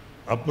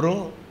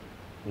 அப்புறம்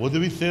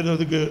உதவி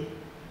செய்கிறவங்களுக்கு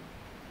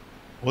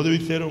உதவி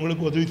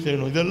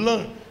செய்யணும்.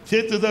 இதெல்லாம்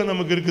சேர்த்து தான்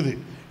நமக்கு இருக்குது.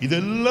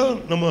 இதெல்லாம்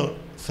நம்ம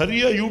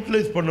சரியாக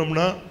யூட்டிலைஸ்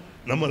பண்ணோம்னா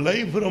நம்ம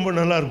லைஃப் ரொம்ப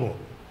நல்லாயிருக்கும்.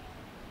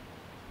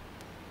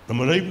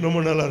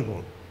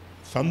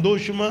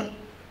 சந்தோஷமாக,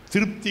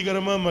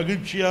 திருப்திகரமாக,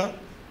 மகிழ்ச்சியாக,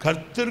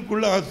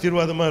 கர்த்தருக்குள்ள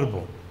ஆசீர்வாதமாக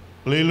இருப்போம்.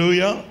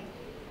 அல்லேலூயா.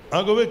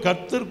 ஆகவே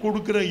கர்த்தர்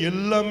கொடுக்குற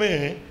எல்லாமே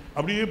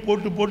அப்படியே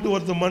போட்டு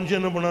ஒருத்தர் மனுஷன்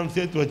என்ன பண்ணான்னு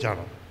சேர்த்து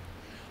வச்சானோ.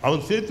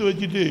 அவன் சேர்த்து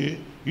வச்சுட்டு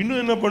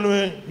இன்னும் என்ன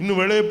பண்ணுவேன், இன்னும்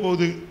விளைய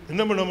போகுது,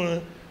 என்ன பண்ண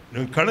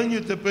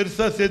களஞ்சியத்தை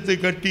பெருசாக சேர்த்து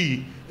கட்டி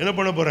என்ன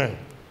பண்ண போகிறேன்,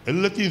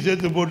 எல்லாத்தையும்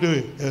சேர்த்து போட்டு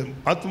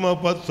ஆத்மாவை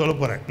பார்த்து சொல்ல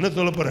போகிறேன். என்ன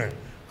சொல்ல போகிறேன்?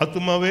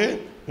 ஆத்மாவே,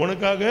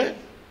 உனக்காக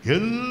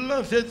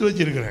எல்லாம் சேர்த்து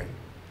வச்சிருக்கிறேன்,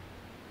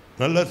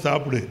 நல்லா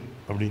சாப்பிடு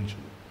அப்படின்னு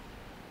சொல்லு.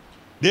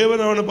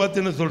 தேவன் அவனை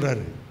பார்த்து என்ன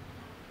சொல்கிறாரு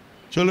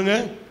சொல்லுங்க?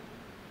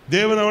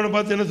 தேவன் அவனை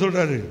பார்த்து என்ன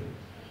சொல்கிறாரு?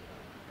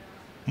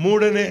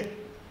 மூடனே,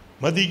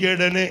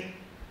 மதிகேடனேன்றாரு.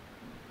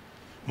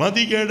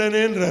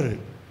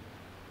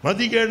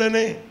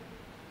 மதிகேடனே.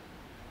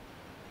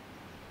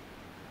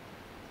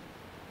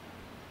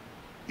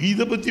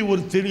 இதை பற்றி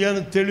ஒரு சரியான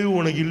தெளிவு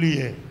உனக்கு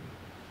இல்லையே.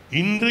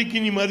 இன்றைக்கு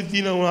நீ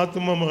மரித்தீன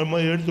ஆத்மா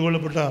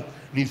எடுத்துக்கொள்ளப்பட்டா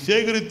நீ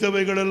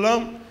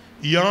சேகரித்தவைகளெல்லாம்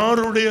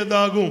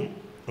யாருடையதாகும்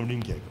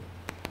அப்படின்னு கேட்குறேன்.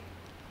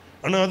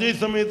 ஆனால் அதே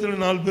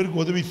சமயத்தில் 4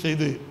 பேருக்கு உதவி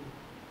செய்து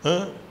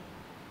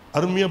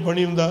அருமையாக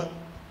பண்ணியிருந்தா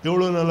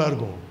எவ்வளோ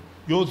நல்லாயிருக்கும்.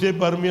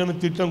 யோசேப்பு அருமையான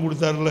திட்டம்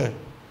கொடுத்தார்ல,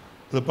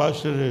 இந்த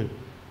பாஸ்டர்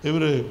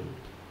இவர்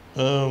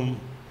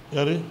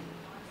யார்,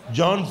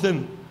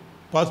 ஜான்சன்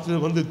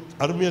பாஸ்டர் வந்து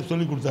அருமையாக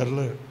சொல்லி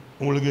கொடுத்தார்ல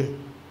உங்களுக்கு.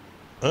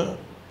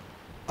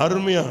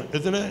 அருமையாக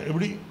எத்தனை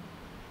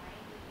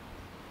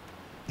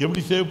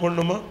எப்படி சேவ்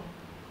பண்ணணுமா?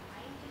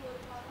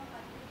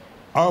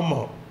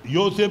 ஆமாம்,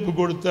 யோசேப்பு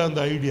கொடுத்த அந்த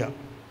ஐடியா,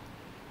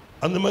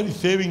 அந்த மாதிரி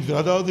சேவிங்ஸ்.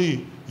 அதாவது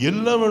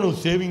எல்லாம் வேணும்.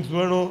 சேவிங்ஸ்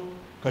வேணும்,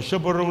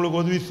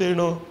 கஷ்டப்படுறவங்களுக்கு உதவி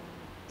செய்யணும்,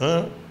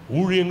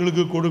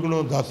 ஊழியங்களுக்கு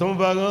கொடுக்கணும், தசம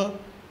பாகம்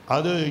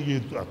அதை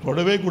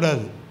தொடவே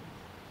கூடாது.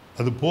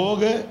 அது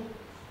போக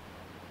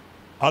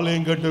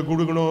ஆலயங்கட்ட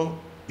கொடுக்கணும்,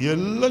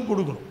 எல்லாம்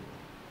கொடுக்கணும்.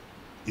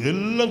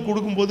 இதெல்லாம்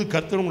கொடுக்கும்போது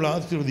கர்த்தர் உங்களை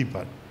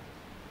ஆசீர்வதிப்பார்,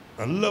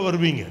 நல்லா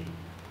வருவீங்க.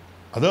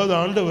 அதாவது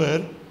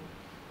ஆண்டவர்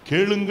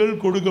கேளுங்கள்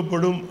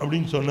கொடுக்கப்படும்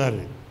அப்படின்னு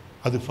சொன்னார்.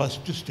 அது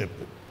ஃபஸ்ட்டு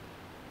ஸ்டெப்பு,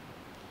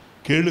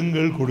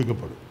 கேளுங்கள்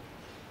கொடுக்கப்படும்.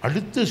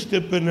 அடுத்த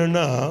ஸ்டெப்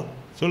என்னன்னா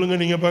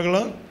சொல்லுங்கள், நீங்கள்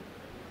பார்க்கலாம்.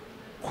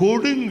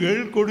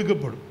 கொடுங்கள்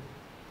கொடுக்கப்படும்.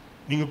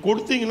 நீங்கள்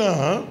கொடுத்தீங்கன்னா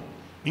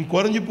நீங்கள்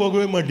குறைஞ்சி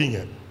போகவே மாட்டீங்க.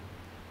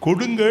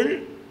 கொடுங்கள்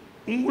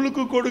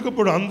உங்களுக்கு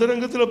கொடுக்கப்படும்.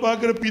 அந்தரங்கத்தில்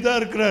பார்க்குற பிதா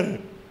இருக்கிறாரு,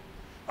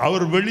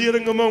 அவர்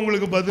வெளியரங்கமாக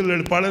உங்களுக்கு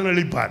பலன்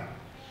அளிப்பார்.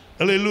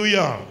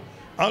 அல்லேலூயா.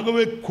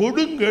 ஆகவே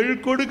கொடுங்கள்,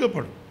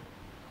 கொடுக்கப்படும்.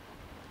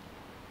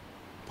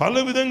 பல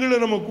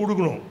விதங்களில் நம்ம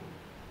கொடுக்கணும்.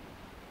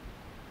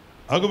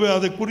 ஆகவே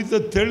அதை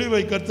குறித்த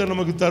தெளிவை கர்த்தர்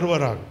நமக்கு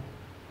தருவாராக.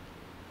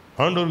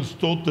 ஆண்டவருக்கு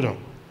ஸ்தோத்திரம்.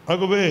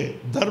 ஆகவே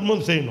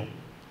தர்மம் செய்யணும்.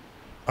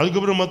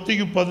 அதுக்கப்புறம்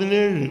மத்தேயு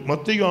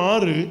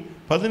 6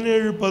 17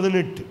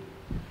 18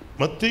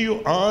 மத்தேயு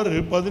 6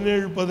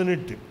 17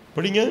 18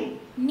 படிங்க.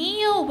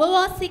 நீயோ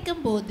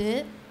உபவாசிக்கும் போது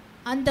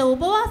அந்த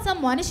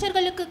உபவாசம்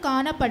மனுஷர்களுக்கு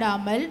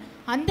காணப்படாமல்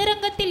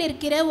அந்தரங்கத்தில்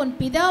இருக்கிற உன்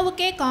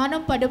பிதாவுக்கே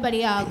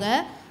காணப்படும்படியாக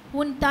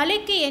உன்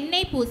தலைக்கு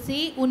எண்ணெய் பூசி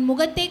உன்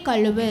முகத்தை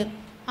கழுவு.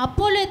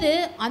 அப்பொழுது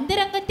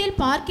அந்தரங்கத்தில்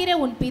பார்க்கிற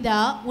உன் பிதா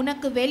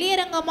உனக்கு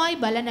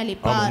வெளியரங்கமாய்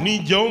பலனளிப்பார். நீ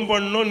ஜெபம்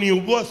பண்ணணும், நீ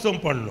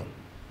உபவாசம் பண்ணணும்.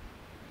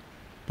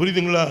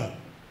 புரியுதுங்களா?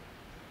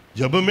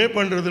 ஜெபமே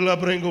பண்ணுறதில்ல,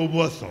 அப்புறம் எங்கே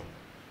உபவாசம்?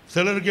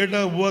 சிலர்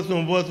கேட்டால்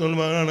உபவாசம்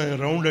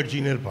ரவுண்ட்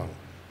அடிச்சுக்கினே இருப்பாங்க.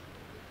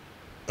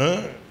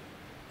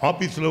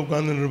 ஆஃபீஸில்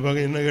உட்காந்துன்னு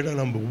இருப்பாங்க. என்ன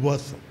கேட்டால் நம்ம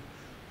உபவாசம்.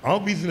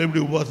 ஆஃபீஸில்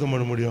எப்படி உபவாசம்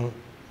பண்ண முடியும்?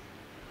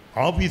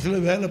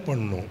 ஆஃபீஸில் வேலை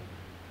பண்ணணும்,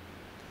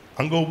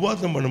 அங்கே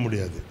உபவாசம் பண்ண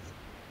முடியாது.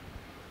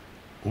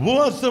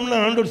 உபவாசம்னா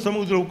ஆண்டவர்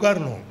சமூகத்தில்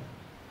உட்காரணும்.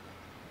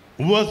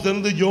 உபவாசம்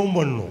இருந்து ஜெபம்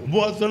பண்ணணும்.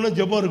 உபவாசம்னா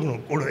ஜெபம்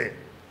இருக்கணும் கூடவே.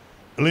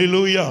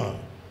 அல்லேலூயா.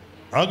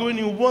 ஆகவே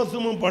நீ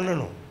உபவாசமும்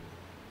பண்ணணும்.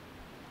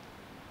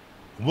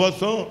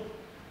 உபவாசம்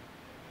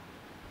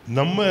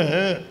நம்ம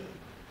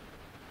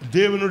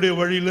தேவனுடைய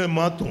வழியில்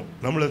மாற்றும்,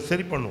 நம்மளை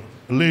சரி பண்ணும்.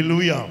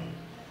 அல்லேலூயா.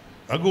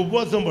 ஆக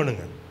உபவாசம்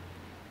பண்ணுங்க.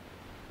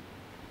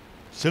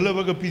 சில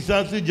வகை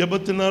பிசாசு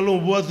ஜெபத்தினாலும்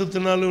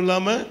உபவாசத்தினாலும்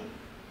இல்லாமல்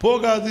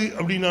போகாது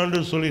அப்படின்னு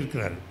ஆண்டவர்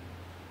சொல்லியிருக்கிறார்.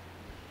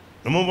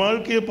 நம்ம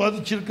வாழ்க்கையை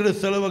பாதிச்சிருக்கிற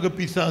சில வகை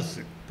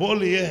பிசாசு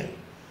போலையே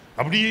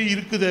அப்படியே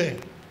இருக்குதே,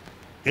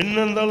 என்ன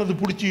இருந்தாலும் அது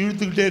பிடிச்சி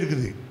இழுத்துக்கிட்டே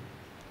இருக்குது.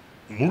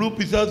 முழு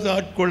பிசாசு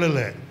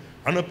ஆட்கொள்ளலை,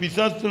 ஆனால்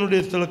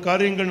பிசாசினுடைய சில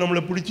காரியங்கள்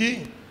நம்மளை பிடிச்சி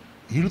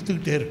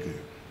இழுத்துக்கிட்டே இருக்கு.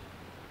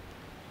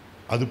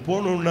 அது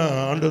போனோம்னா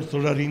ஆண்டவர்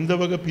சொல்கிறார், இந்த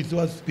வகை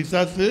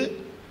பிசாசு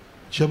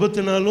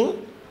ஜெபத்தினாலும்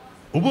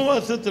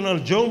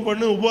உபவாசத்தினால் ஜெபம்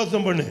பண்ணு,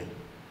 உபவாசம் பண்ணு,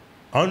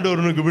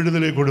 ஆண்டவர் உனக்கு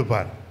விடுதலை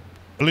கொடுப்பார்.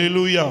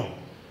 அல்லேலூயா.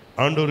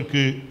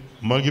 ஆண்டவருக்கு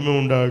மகிமை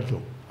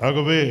உண்டாகட்டும்.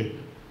 ஆகவே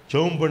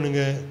ஜெபம்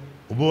பண்ணுங்க,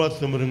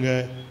 உபவாசம் இருங்க.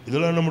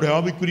 இதெல்லாம் நம்முடைய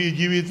ஆவிக்குரிய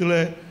ஜீவியத்தில்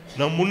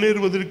நாம்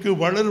முன்னேறுவதற்கு,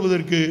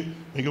 வளருவதற்கு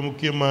மிக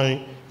முக்கியமாய்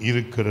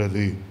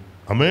இருக்கிறது.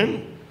 ஆமென்.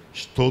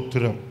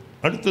 ஸ்தோத்திரம்.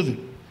 அடுத்தது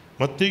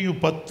மத்தேயு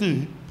 10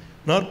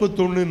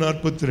 41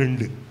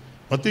 42.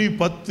 மத்தேயு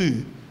 10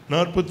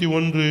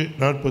 41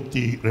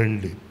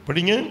 42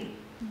 படிங்க.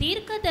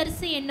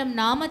 தீர்க்கதரிசி என்னும்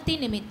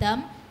நாமத்தின்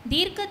நிமித்தம்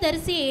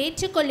தீர்க்கதரிசியை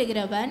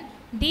ஏற்றுக்கொள்ளுகிறவன்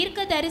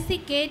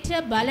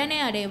தீர்க்கதரிசிக்கேற்ற பலனை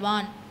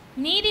அடைவான்.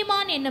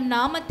 நீதிமான் என்னும்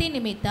நாமத்தின்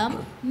நிமித்தம்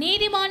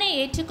நீதிமானை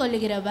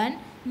ஏற்றுக்கொள்ளுகிறவன்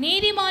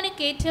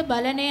நீதிமானுக்கேற்ற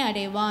பலனை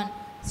அடைவான்.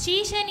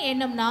 ஸ்ரீஷன்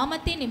என்னும்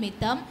நாமத்தின்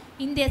நிமித்தம்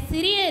இந்த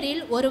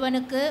சிறியரில்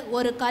ஒருவனுக்கு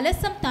ஒரு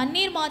கலசம்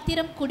தண்ணீர்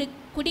மாத்திரம்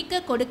குடிக்க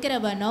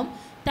கொடுக்கிறவனும்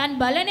தன்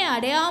பலனை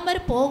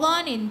அடையாமற்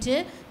போகான் என்று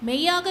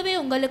மெய்யாகவே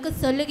உங்களுக்கு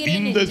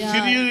சொல்லுகிறேன். இந்த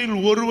சிறியரில்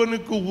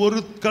ஒருவனுக்கு ஒரு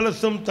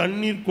கலசம்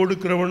தண்ணீர்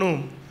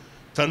கொடுக்கிறவனும்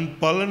தன்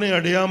பலனை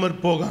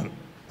அடையாமற் போகான்,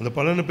 அந்த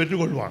பலனை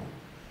பெற்றுக்கொள்வான்.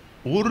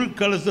 ஒரு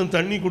கலசம்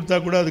தண்ணி கொடுத்தா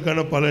கூட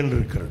அதுக்கான பலன்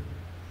இருக்கிறது.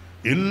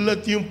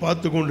 எல்லாத்தையும்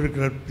பார்த்து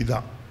கொண்டிருக்கிறார் பிதா.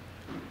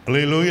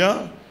 அல்லேலூயா.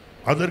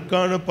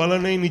 அதற்கான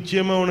பலனை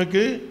நிச்சயமாக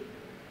உனக்கு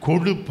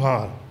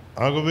கொடுப்பார்.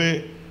 ஆகவே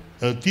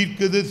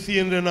தீர்க்கதரிசி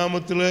என்ற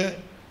நாமத்தில்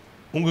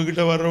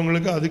உங்ககிட்ட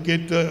வர்றவங்களுக்கு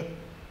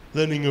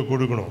அதுக்கேற்றதை நீங்கள்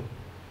கொடுக்கணும்.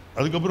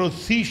 அதுக்கப்புறம்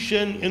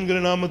சீஷன் என்கிற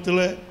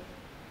நாமத்தில்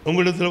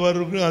உங்களிடத்தில்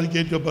வர்றவங்களுக்கு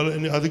அதுக்கேற்ற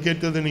பலன்,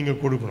 அதுக்கேற்றதை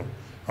நீங்கள் கொடுக்கணும்.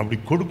 அப்படி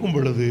கொடுக்கும்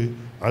பொழுது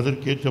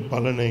அதற்கேற்ற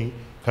பலனை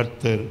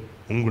கர்த்தர்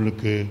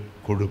உங்களுக்கு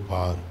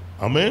கொடுப்பார்.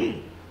 ஆமென்.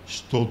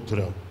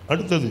 ஸ்தோத்திரம்.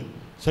 அடுத்தது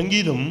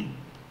சங்கீதம்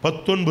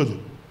 19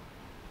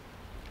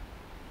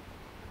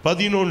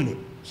 11.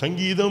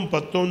 சங்கீதம்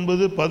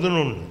 19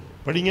 11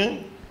 படிங்க.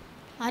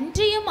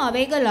 அன்றியும்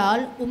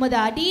அவைகளால் உமது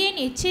அடியேன்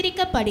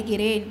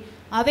எச்சரிக்கப்படுகிறேன்,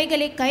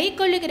 அவைகளை கை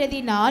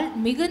கொள்ளுகிறதினால்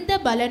மிகுந்த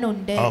பலன்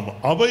உண்டு. ஆமா,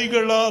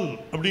 அவைகளால்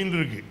அப்படின்னு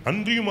இருக்கு.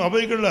 அன்றியும்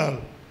அவைகளால்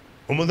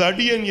உமது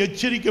அடியேன்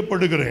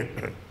எச்சரிக்கப்படுகிறேன்,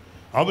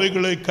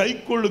 அவைகளை கை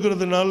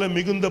கொள்ளுகிறதுனால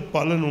மிகுந்த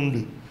பலன்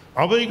உண்டு.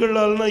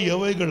 அவைகளால்னா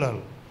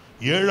எவைகளால்?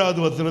 7வது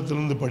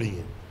வசனத்திலிருந்து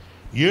படிங்க.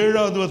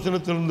 7வது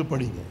வசனத்திலிருந்து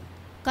படிங்க.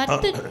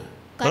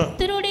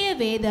 கர்த்தருடைய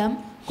வேதம்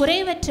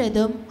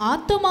குறைவற்றதும்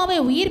ஆத்துமாவை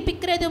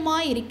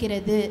உயிர்ப்பிக்கிறதுமாய்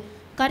இருக்கிறது.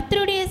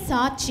 கர்த்தருடைய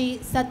சாட்சி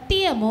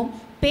சத்தியமும்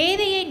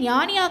பேதையை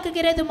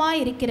ஞானியாக்குகிறதுமாய்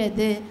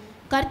இருக்கிறது.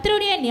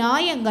 கர்த்தருடைய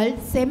நியாயங்கள்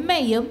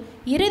செம்மையும்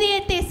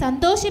இருதயத்தை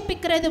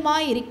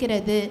சந்தோஷிப்பிக்கிறதுமாய்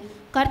இருக்கிறது.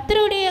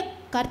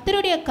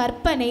 கர்த்தருடைய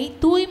கற்பனை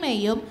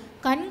தூய்மையும்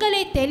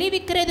கண்களை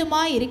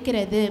தெளிவிக்கிறதுமாய்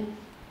இருக்கிறது.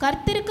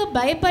 கர்த்தருக்கு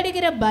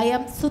பயப்படுகிற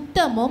பயம்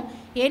சுத்தமும்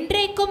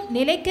என்றைக்கும்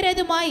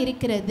நிலைக்கிறதுமாய்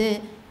இருக்கிறது.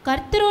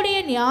 கர்த்தருடைய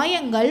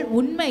நியாயங்கள்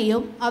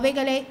உண்மையும்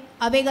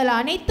அவைகள்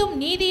அனைத்தும்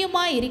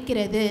நீதியுமாய்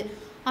இருக்கிறது.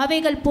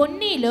 அவைகள்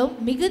பொன்னிலும்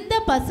மிகுந்த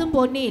பசும்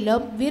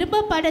பொன்னிலும்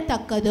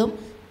விரும்பப்படத்தக்கதும்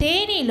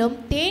தேனிலும்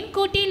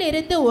தேன்கூட்டில்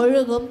இருந்து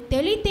ஒழுகும்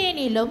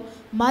தெளித்தேனிலும்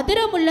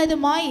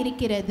மதுரமுள்ளதுமாய்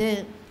இருக்கிறது.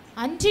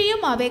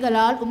 அன்றியும்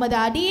அவைகளால் உமது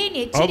அடியேன்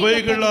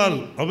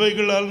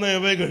அவைகளால்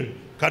எவைகள்?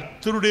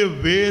 கர்த்தருடைய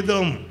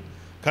வேதம்,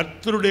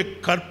 கர்த்தருடைய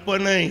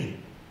கற்பனை,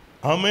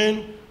 ஆமென்,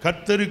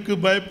 கர்த்தருக்கு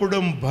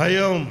பயப்படும்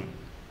பயம்,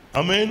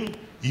 ஆமென்,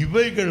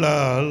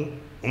 இவைகளால்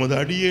உமது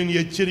அடியேன்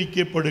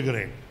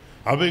எச்சரிக்கப்படுகிறேன்.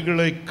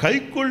 அவைகளை கை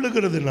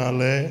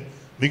கொள்ளுகிறதுனால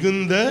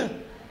மிகுந்த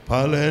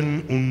பலன்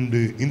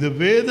உண்டு. இந்த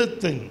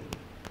வேதத்தை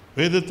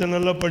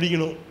நல்லா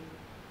படிக்கணும்.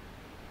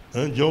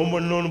 ஜெபம்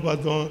பண்ணணும்னு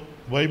பார்த்தோம்,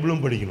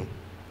 பைபிளும் படிக்கணும்,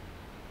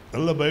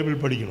 நல்லா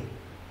பைபிள் படிக்கணும்,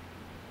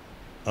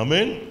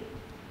 ஆமென்.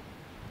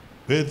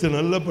 வேதத்தை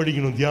நல்லா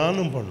படிக்கணும்,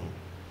 தியானம் பண்ணணும்.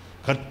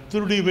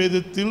 கர்த்தருடைய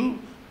வேதத்தில்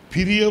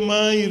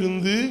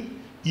பிரியமாயிருந்து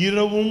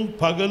இரவும்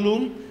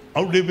பகலும்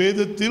அவருடைய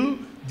வேதத்தில்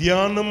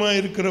தியானமாக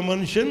இருக்கிற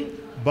மனுஷன்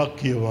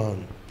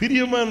பாக்கியவான்.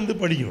 பிரியமாக இருந்து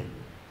படிக்கணும்.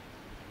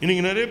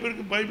 இன்னைக்கு நிறைய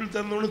பேருக்கு பைபிள்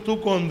திறந்தோடனே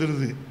தூக்கம்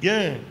வந்துடுது.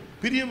 ஏன்?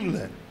 பிரியம்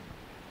இல்லை.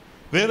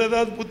 வேற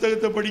ஏதாவது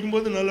புத்தகத்தை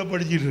படிக்கும்போது நல்லா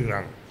படிச்சுட்டு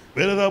இருக்கிறாங்க.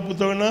 வேற ஏதாவது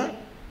புத்தகம்னா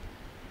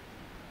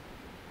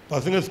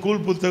பசங்க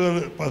ஸ்கூல் புத்தகம்,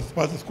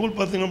 ஸ்கூல்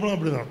பசங்க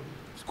அப்படிதான்,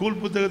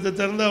 ஸ்கூல் புத்தகத்தை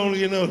திறந்தால்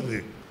அவங்களுக்கு என்ன வருது?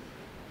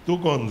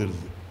 தூக்கம்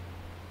வந்துடுது.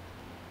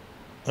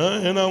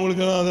 ஏன்னா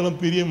அவங்களுக்கு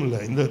அதெல்லாம் பிரியம் இல்லை.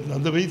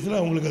 அந்த வயசில்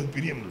அவங்களுக்கு அது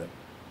பிரியம் இல்லை.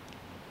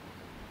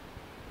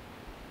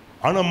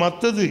 ஆனால்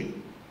மற்றது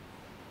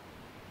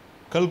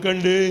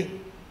கல்கண்டு,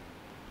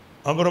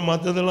 அப்புறம்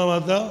மற்றதெல்லாம்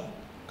பார்த்தா,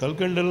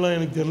 கல்கண்டெல்லாம்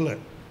எனக்கு தெரில,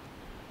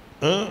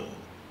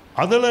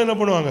 அதெல்லாம் என்ன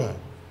பண்ணுவாங்க?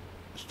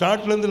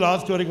 ஸ்டார்ட்லேருந்து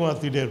லாஸ்ட் வரைக்கும்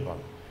வாசிக்கிட்டே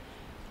இருப்பாங்க.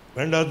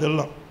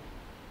 வேண்டாதெல்லாம்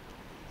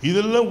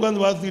இதெல்லாம்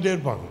உட்காந்து வாசிக்கிட்டே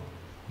இருப்பாங்க.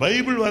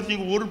 பைபிள்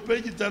வாசிங்க, ஒரு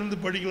பேஜ் திறந்து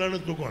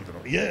படிக்கலான்னு தூக்கம்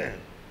வந்துடும்.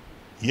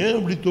 ஏன்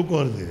அப்படி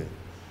தூக்கம் வருது?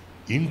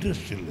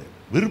 இன்ட்ரெஸ்ட் இல்லை,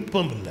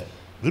 விருப்பம் இல்லை.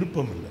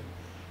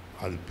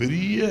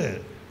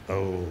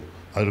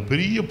 அது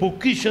பெரிய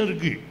பொக்கிஷம்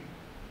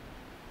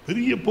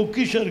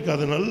இருக்குது,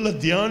 அதை நல்லா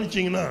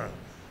தியானிச்சிங்கன்னா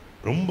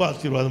ரொம்ப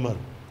ஆசீர்வாதமாக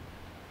இருக்கும்.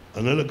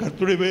 அதனால்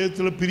கர்த்தருடைய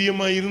வேதத்தில்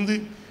பிரியமாக இருந்து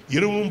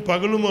இரவும்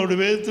பகலும் அவருடைய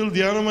வேதத்தில்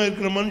தியானமாக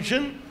இருக்கிற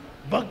மனுஷன்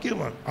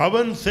பாக்கியவான்.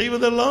 அவன்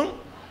செய்வதெல்லாம்,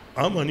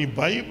 ஆமாம், நீ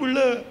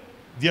பைபிளை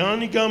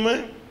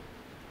தியானிக்காமல்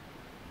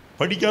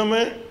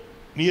படிக்காமல்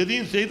நீ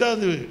எதையும் செய்தால்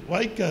அது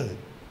வாய்க்காது.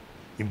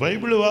 நீ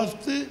பைபிளை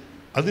வாசித்து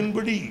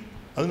அதன்படி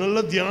அது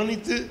நல்லா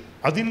தியானித்து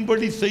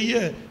அதன்படி செய்ய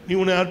நீ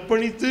உன்னை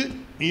அர்ப்பணித்து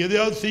நீ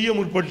எதையாவது செய்ய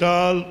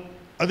முற்பட்டால்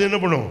அது என்ன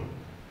பண்ணும்?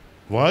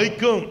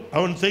 வாய்க்கும்.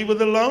 அவன்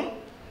செய்வதெல்லாம்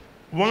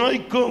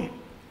வாய்க்கும்.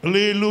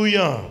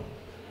 அல்லேலூயா.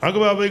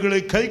 ஆகவே அவைகளை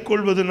கை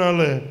கொள்வதனால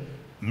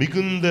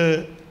மிகுந்த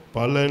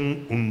பலன்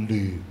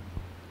உண்டு.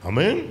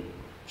 ஆமென்,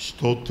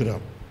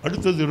 ஸ்தோத்திரம்.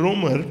 அடுத்தது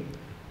ரோமர்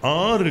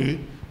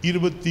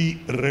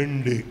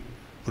 6:22.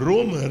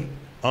 ரோமர்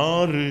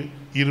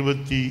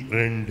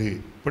 6:22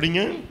 படிங்க.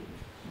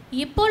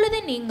 இப்பொழுது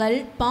நீங்கள்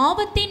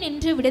பாவத்தின்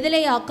நின்று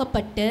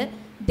விடுதலையாக்கப்பட்டு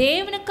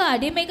தேவனுக்கு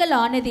அடிமைகள்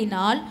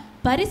ஆனதினால்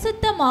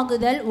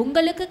பரிசுத்தமாகுதல்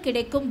உங்களுக்கு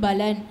கிடைக்கும்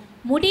பலன்,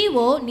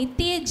 முடிவோ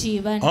நித்திய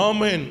ஜீவன்.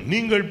 ஆமென்.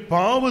 நீங்கள்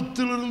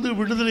பாவத்திலிருந்து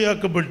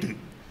விடுதலையாக்கப்பட்டு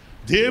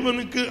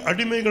தேவனுக்கு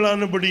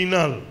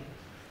அடிமைகளானபடியினால்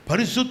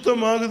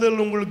பரிசுத்தமாகுதல்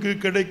உங்களுக்கு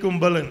கிடைக்கும்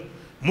பலன்,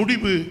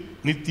 முடிவு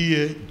நித்திய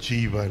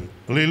ஜீவன்.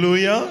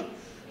 அல்லேலூயா.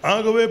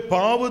 ஆகவே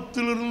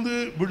பாவத்திலிருந்து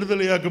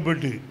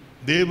விடுதலையாக்கப்பட்டு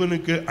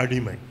தேவனுக்கு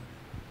அடிமை.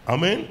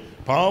 ஆமென்.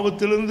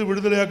 பாவத்திலிருந்து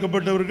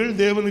விடுதலையாக்கப்பட்டவர்கள்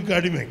தேவனுக்கு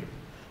அடிமை.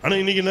 ஆனால்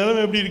இன்னைக்கு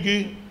நிலைமை எப்படி இருக்கு?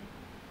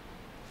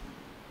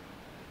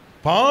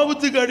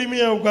 பாவத்துக்கு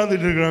அடிமையாக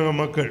உட்கார்ந்துட்டு இருக்கிறாங்க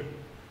மக்கள்.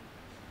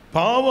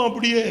 பாவம்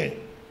அப்படியே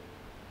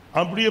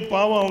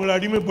பாவம் அவங்களை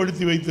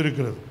அடிமைப்படுத்தி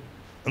வைத்திருக்கிறது.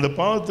 அந்த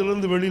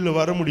பாவத்திலிருந்து வெளியில்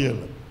வர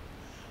முடியலை.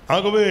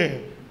 ஆகவே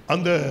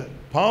அந்த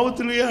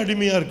பாவத்திலேயே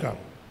அடிமையாக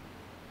இருக்காங்க.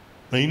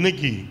 நான்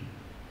இன்னைக்கு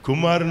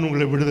குமாரன்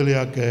உங்களை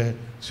விடுதலையாக்க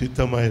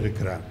சித்தமாக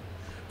இருக்கிறார்.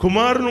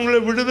 குமாரன் உங்களை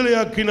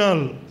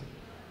விடுதலையாக்கினால்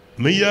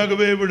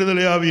மெய்யாகவே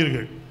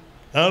விடுதலையாவீர்கள்.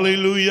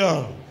 அல்லேலூயா.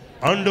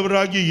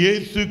 ஆண்டவராகிய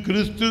இயேசு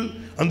கிறிஸ்து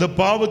அந்த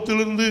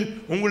பாவத்திலிருந்து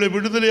உங்களை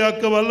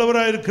விடுதலையாக்க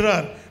வல்லவராக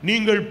இருக்கிறார்.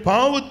 நீங்கள்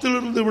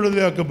பாவத்திலிருந்து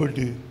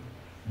விடுதலையாக்கப்பட்டு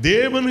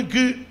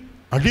தேவனுக்கு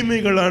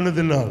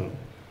அடிமைகளானதினால்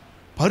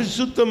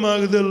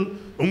பரிசுத்தமாகுதல்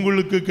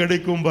உங்களுக்கு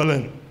கிடைக்கும்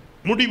பலன்,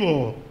 முடிவோ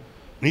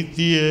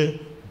நித்திய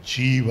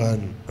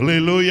ஜீவன்.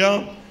 அல்லேலூயா.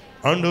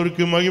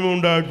 ஆண்டவருக்கு மகிமை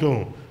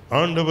உண்டாகட்டும்.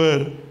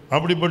 ஆண்டவர்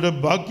அப்படிப்பட்ட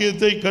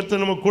பாக்கியத்தை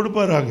கர்த்தர் நமக்கு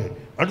கொடுப்பாராக.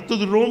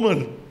 அடுத்தது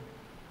ரோமர்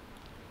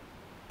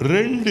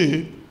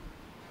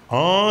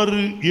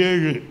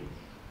 2:6-7.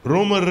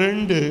 ரோமர்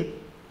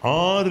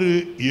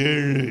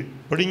 2:6-7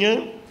 படிங்க.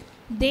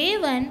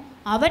 தேவன்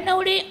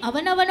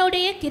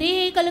அவனவனுடைய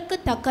கிரியைகளுக்கு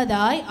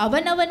தக்கதாய்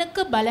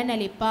அவனவனுக்கு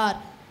பலனளிப்பார்.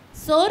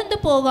 சோர்ந்து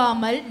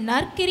போகாமல்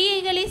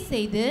நற்கிரியைகளை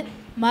செய்து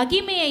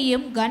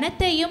மகிமையையும்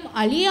கனத்தையும்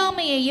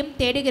அழியாமையையும்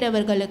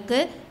தேடுகிறவர்களுக்கு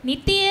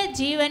நித்திய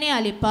ஜீவனை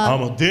அளிப்பார்.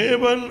 ஆமா,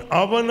 தேவன்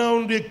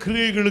அவனவனுடைய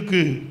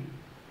கிரியைகளுக்கு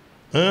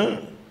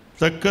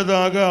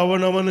தக்கதாக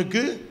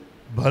அவனவனுக்கு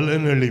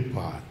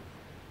பலனளிப்பார்.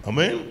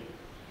 ஆமென்.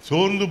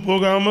 சோர்ந்து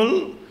போகாமல்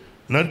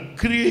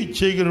நற்கிரியை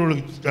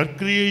செய்கிறவர்களுக்கு,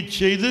 நற்கிரியை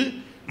செய்து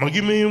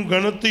மகிமையும்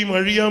கனத்தையும்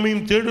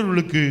அழியாமையும்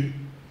தேடுவர்களுக்கு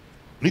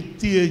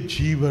நித்திய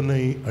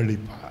ஜீவனை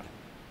அளிப்பார்.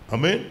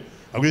 ஆமென்.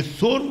 அப்படியே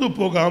சோர்ந்து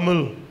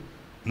போகாமல்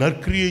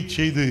நற்கிரியை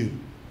செய்து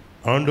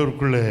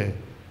ஆண்டவருக்குள்ளே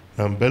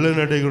நாம்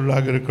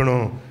பலனடைகளாக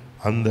இருக்கணும்.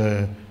 அந்த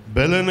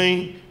பலனை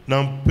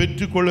நாம்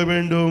பெற்றுக்கொள்ள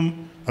வேண்டும்.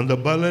 அந்த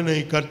பலனை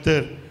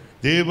கர்த்தர்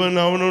தேவன்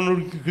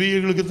அவனவனுக்கு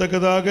கிரியைகளுக்கு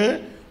தக்கதாக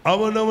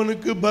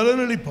அவனுக்கு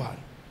பலனளிப்பார்.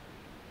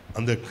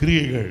 அந்த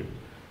கிரியைகள்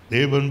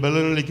தேவன்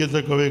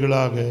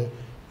பலனளிக்கத்தக்கவைகளாக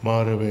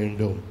மாற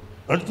வேண்டும்.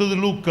 அடுத்தது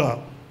லூக்கா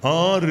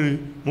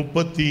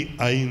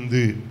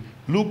 6:35.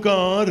 லூக்கா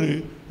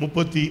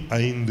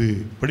 6:35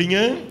 படிங்க.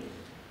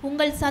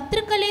 உங்கள்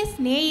சத்துருக்களை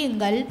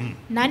சிநேகியுங்கள்,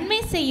 நன்மை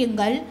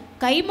செய்யுங்கள்,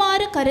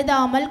 கைமாறு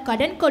கருதாமல்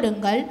கடன்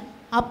கொடுங்கள்,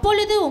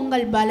 அப்பொழுது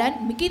உங்கள் பலன்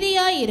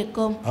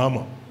மிகுதியாயிருக்கும்.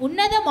 ஆமா,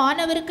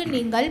 உன்னதமானவருக்கு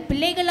நீங்கள்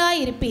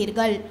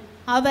பிள்ளைகளாயிருப்பீர்கள்.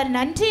 அவர்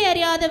நன்றி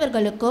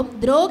அறியாதவர்களுக்கும்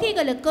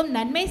துரோகிகளுக்கும்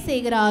நன்மை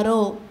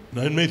செய்கிறாரோ?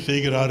 நன்மை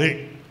செய்கிறாரே.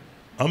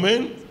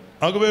 ஆமென்.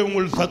 ஆகவே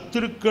உங்கள்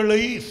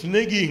சத்துருக்களை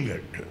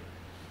சிநேகியுங்கள்,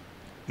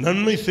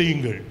 நன்மை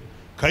செய்யுங்கள்,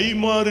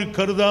 கைமாறு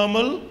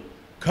கருதாமல்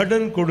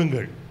கடன்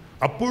கொடுங்கள்,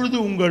 அப்பொழுது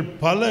உங்கள்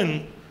பலன்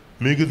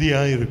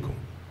மிகுதியாயிருக்கும்.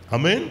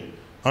 ஆமென்.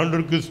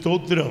 ஆண்டவருக்கு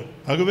ஸ்தோத்திரம்.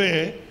 ஆகவே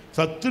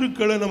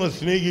சத்துருக்களை நம்ம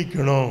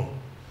சிநேகிக்கணும்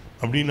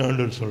அப்படின்னு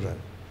ஆண்டவர்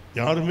சொல்கிறார்.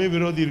 யாருமே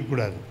விரோதி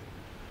இருக்கக்கூடாது.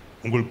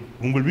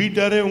 உங்கள்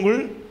வீட்டாரே உங்கள்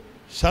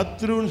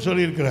சத்ருன்னு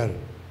சொல்லியிருக்கிறார்.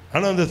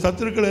 ஆனால் அந்த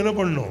சத்துருக்களை என்ன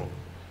பண்ணணும்?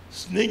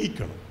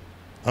 சிநேகிக்கணும்.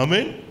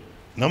 ஆமென்.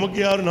 நமக்கு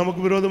யார்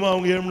நமக்கு விரோதமாக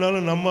அவங்க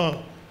எழுப்பினாலும் நம்ம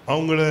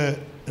அவங்கள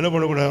என்ன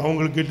பண்ணக்கூடாது?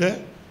 அவங்கக்கிட்ட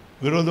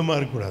விரோதமாக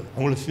இருக்கக்கூடாது,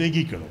 அவங்கள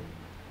சிநேகிக்கணும்.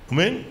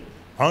 ஆமென்.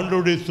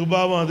 ஆண்டவருடைய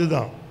சுபாவம்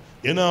அதுதான்.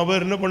 ஏன்னா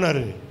அவர் என்ன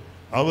பண்ணார்?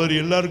 அவர்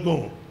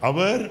எல்லாருக்கும்,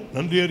 அவர்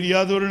நன்றி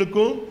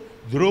அறியாதவர்களுக்கும்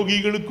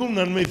துரோகிகளுக்கும்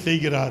நன்மை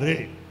செய்கிறாரே.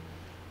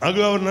 ஆக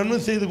அவர் நன்மை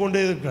செய்து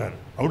கொண்டே இருக்கிறார்.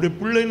 அவருடைய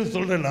பிள்ளைன்னு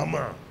சொல்கிறேன்.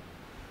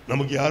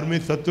 நமக்கு யாருமே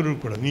சத்துரு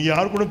இருக்கக்கூடாது. நீ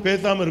யார் கூட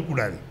பேசாமல்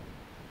இருக்கக்கூடாது.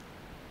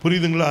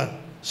 புரியுதுங்களா?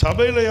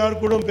 சபையில்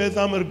யார் கூட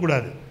பேசாமல்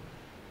இருக்கக்கூடாது.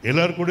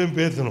 எல்லாரு கூடயும்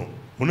பேசணும்.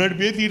 முன்னாடி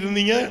பேசிக்கிட்டு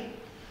இருந்தீங்க,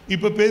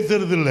 இப்போ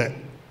பேசுறது இல்லை.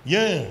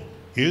 ஏன்?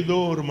 ஏதோ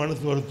ஒரு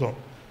மனசு வருத்தம்,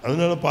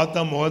 அதனால பார்த்தா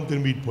முகம்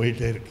திரும்பிட்டு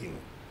போயிட்டே இருக்கீங்க.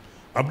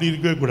 அப்படி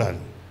இருக்கவே கூடாது.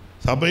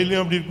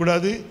 சபையிலையும் அப்படி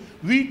இருக்கக்கூடாது,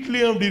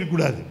 வீட்லேயும் அப்படி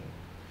இருக்கக்கூடாது.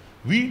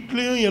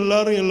 வீட்லேயும்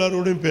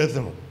எல்லாரோடையும்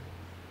பேசணும்.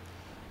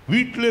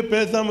 வீட்டிலே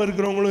பேசாமல்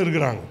இருக்கிறவங்களும்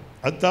இருக்கிறாங்க,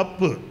 அது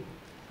தப்பு.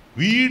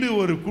 வீடு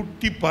ஒரு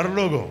குட்டி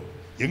பரலோகம்.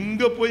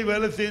 எங்கே போய்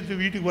வேலை செய்து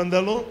வீட்டுக்கு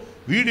வந்தாலும்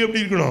வீடு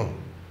எப்படி இருக்கணும்?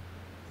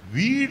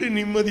 வீடு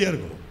நிம்மதியாக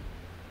இருக்கணும்.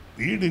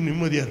 வீடு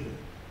நிம்மதியாக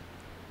இருக்கணும்.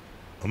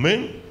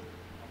 ஆமென்.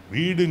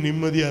 வீடு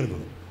நிம்மதியாக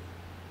இருக்கணும்.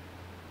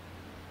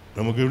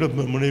 நமக்கு விட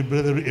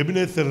பிரதர்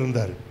எபினேசர்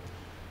இருந்தார்.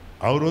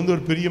 அவர்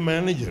ஒரு பெரிய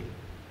மேனேஜர்.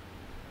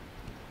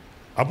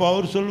 அப்போ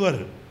அவர்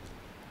சொல்வார்,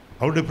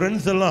 அவருடைய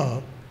ஃப்ரெண்ட்ஸ் எல்லாம்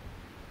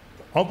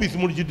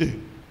ஆஃபீஸ் முடிச்சுட்டு,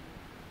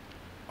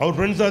 அவர்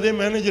ஃப்ரெண்ட்ஸ் அதே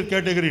மேனேஜர்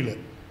கேட்டகரியில்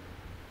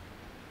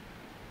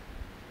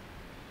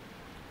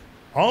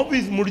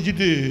ஆஃபீஸ்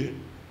முடிச்சுட்டு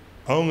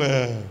அவங்க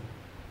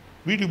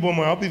வீட்டுக்கு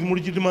போமா. ஆஃபீஸ்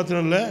முடிச்சுட்டு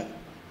மாத்திரம் இல்லை,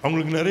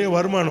 அவங்களுக்கு நிறைய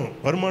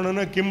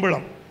வருமானம்னா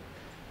கிம்பளம்,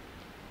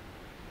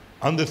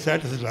 அந்த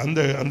ஸ்டேட்டஸில்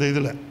அந்த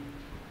இதில்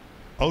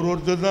அவர்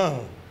ஒருத்தர் தான்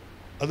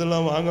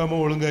அதெல்லாம்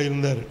வாங்காமல் ஒழுங்காக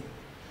இருந்தார்.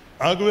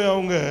 ஆகவே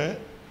அவங்க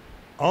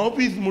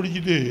ஆஃபீஸ்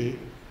முடிச்சுட்டு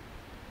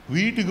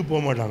வீட்டுக்கு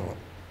போக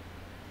மாட்டாங்களாம்.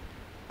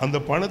 அந்த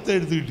பணத்தை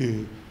எடுத்துக்கிட்டு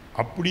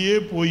அப்படியே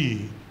போய்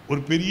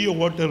ஒரு பெரிய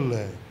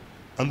ஹோட்டலில்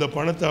அந்த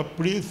பணத்தை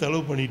அப்படியே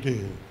செலவு பண்ணிவிட்டு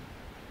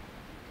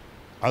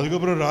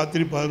அதுக்கப்புறம்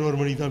ராத்திரி 11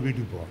 மணிக்கு தான்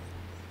வீட்டுக்கு போவாங்க.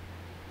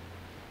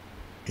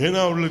 ஏன்னா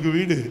அவர்களுக்கு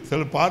வீடு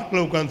சில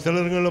பார்க்கில்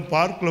சிலருங்கெல்லாம்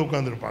பார்க்கில்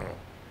உட்காந்துருப்பாங்க.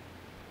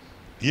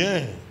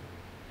 ஏன்?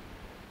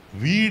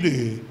 வீடு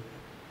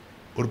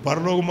ஒரு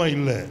பரலோகமாக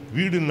இல்லை,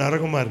 வீடு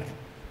நரகமாக இருக்கு.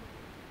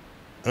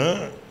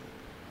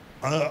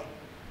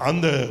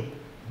 அந்த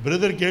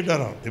பிரதர்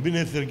கேட்டாராம்,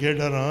 எபினேசர்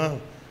கேட்டாராம்,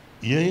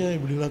 ஏன்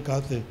இப்படிலாம்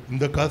காசு,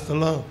 இந்த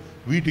காசெல்லாம்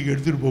வீட்டுக்கு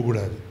எடுத்துகிட்டு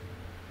போகக்கூடாது,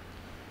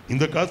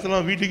 இந்த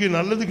காசெல்லாம் வீட்டுக்கு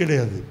நல்லது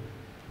கிடையாது,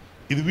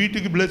 இது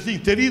வீட்டுக்கு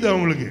பிளெஸ்ஸிங் தெரியுது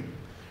அவங்களுக்கு.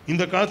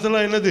 இந்த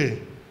காசெல்லாம் என்னது?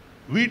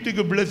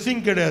 வீட்டுக்கு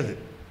பிளெஸ்ஸிங் கிடையாது,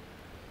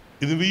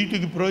 இது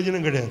வீட்டுக்கு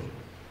பிரயோஜனம் கிடையாது.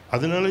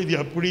 அதனால இது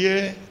அப்படியே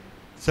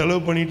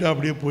செலவு பண்ணிவிட்டு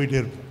அப்படியே போயிட்டே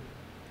இருக்கும்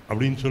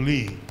அப்படின்னு சொல்லி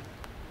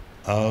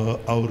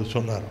அவர்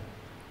சொன்னாராம்.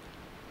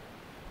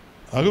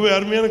 ஆகவே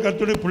அருமையான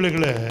கர்த்தருடைய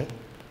பிள்ளைகளை,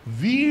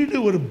 வீடு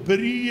ஒரு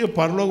பெரிய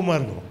பரலோகமாக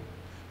இருக்கும்.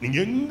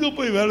 நீங்கள் எங்கே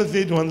போய் வேலை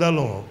செய்துட்டு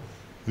வந்தாலும்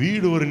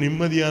வீடு ஒரு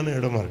நிம்மதியான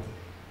இடமா இருக்கும்.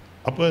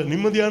 அப்போ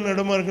நிம்மதியான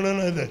இடமா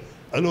இருக்குன்னா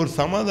அதில் ஒரு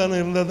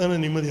சமாதானம் இருந்தால் தானே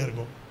நிம்மதியாக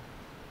இருக்கும்.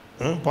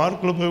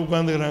 பார்க்கில் போய்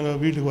உட்காந்துக்கிறாங்க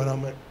வீட்டுக்கு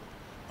வராமல்,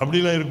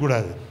 அப்படிலாம்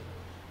இருக்கக்கூடாது.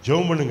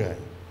 ஜெபம் பண்ணுங்க,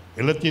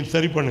 எல்லாத்தையும்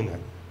சரி பண்ணுங்க.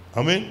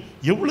 ஆமென்.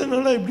 எவ்வளோ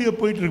நாளாக இப்படியே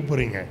போயிட்டு இருக்க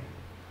போகிறீங்க?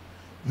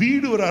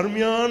 வீடு ஒரு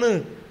அருமையான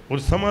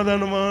ஒரு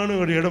சமாதானமான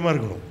ஒரு இடமா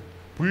இருக்கணும்.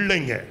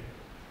 பிள்ளைங்க,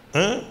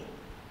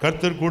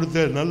 கர்த்தர்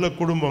கொடுத்த நல்ல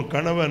குடும்பம்,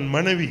 கணவன்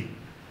மனைவி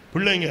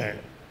பிள்ளைங்க.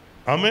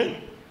 ஆமென்.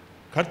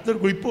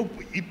 கர்த்தர்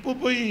இப்போ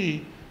போய்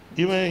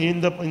இவன்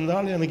இந்த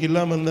ஆள் எனக்கு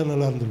இல்லாமல் இருந்தால்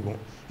நல்லா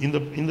இருந்திருக்கும்,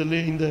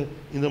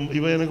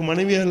 இவன் எனக்கு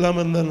மனைவியாக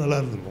இல்லாமல் இருந்தால் நல்லா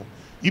இருந்திருக்கும்.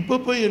 இப்போ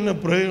போய் என்ன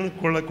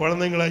பிரயோஜனம்?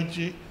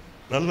 குழந்தைங்களாயிடுச்சு,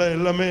 நல்லா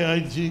எல்லாமே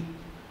ஆயிடுச்சு.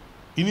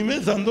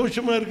 இனிமேல்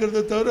சந்தோஷமாக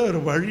இருக்கிறத தவிர ஒரு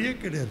வழியே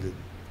கிடையாது.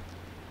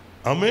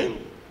 ஆமென்.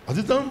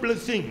 அதுதான்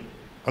பிளெஸ்ஸிங்,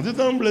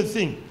 அதுதான்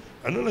பிளெஸ்ஸிங்.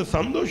 அதனால்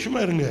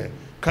சந்தோஷமாக இருங்க.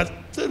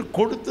 கர்த்தர்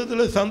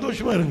கொடுத்ததில்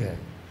சந்தோஷமாக இருங்க.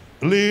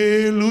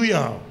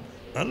 அல்லேலூயா.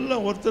 நல்லா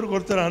ஒருத்தருக்கு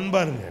ஒருத்தர்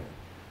அன்பாக இருங்க.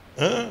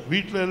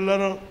 வீட்டில்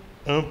எல்லாரும்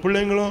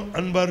பிள்ளைங்களும்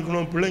அன்பாக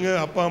இருக்கணும். பிள்ளைங்க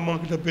அப்பா அம்மா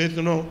கிட்ட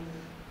பேசணும்,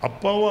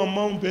 அப்பாவும்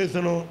அம்மாவும்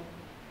பேசணும்.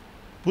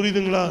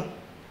 புரியுதுங்களா?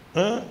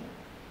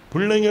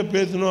 பிள்ளைங்க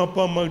பேசணும்,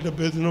 அப்பா அம்மா கிட்ட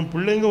பேசணும்.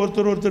 பிள்ளைங்க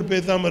ஒருத்தர்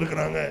பேசாமல்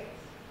இருக்கிறாங்க,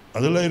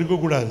 அதெல்லாம்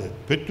இருக்கக்கூடாது.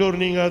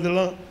 பெற்றோர் நீங்கள்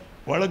அதெல்லாம்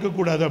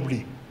வளர்க்கக்கூடாது. அப்படி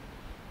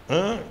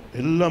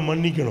எல்லாம்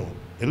மன்னிக்கணும்,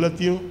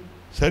 எல்லாத்தையும்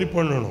சரி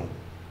பண்ணணும்.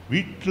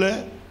 வீட்டில்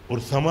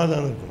ஒரு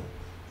சமாதானம் இருக்கணும்.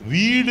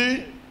 வீடு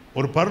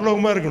ஒரு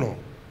பரலோகமாக இருக்கணும்.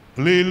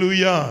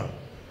 அல்லேலூயா.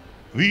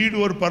 வீடு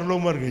ஒரு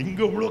பரலோகமாக இருக்கணும்.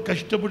 இங்கே இவ்வளோ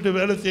கஷ்டப்பட்டு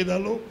வேலை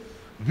செய்தாலும்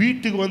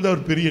வீட்டுக்கு வந்து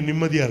அவர் பெரிய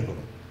நிம்மதியாக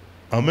இருக்கணும்.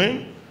 ஆமென்.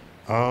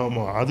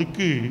 ஆமாம்,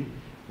 அதுக்கு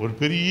ஒரு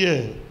பெரிய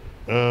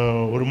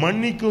ஒரு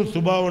மன்னிக்கும்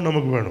சுபாவம்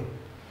நமக்கு வேணும்.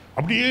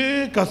 அப்படியே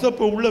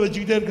கசப்பை உள்ளே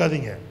வச்சுக்கிட்டே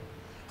இருக்காதீங்க.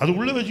 அது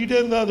உள்ளே வச்சுக்கிட்டே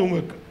இருந்தால் அது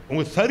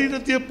உங்கள்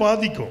சரீரத்தையே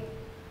பாதிக்கும்.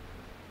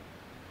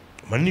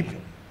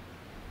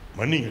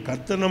 மன்னிங்க.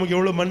 கர்த்தர் நமக்கு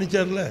எவ்வளோ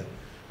மன்னிச்சார்ல,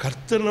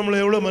 கர்த்தர் நம்மளை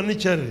எவ்வளோ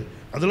மன்னிச்சார்,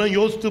 அதெல்லாம்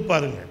யோசித்து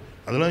பாருங்கள்.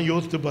 அதெல்லாம்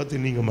யோசித்து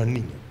பார்த்து நீங்கள்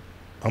மன்னிங்க.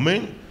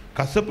 ஆமென்.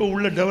 கசப்பை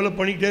உள்ளே டெவலப்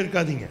பண்ணிக்கிட்டே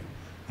இருக்காதீங்க.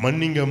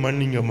 மன்னிங்க.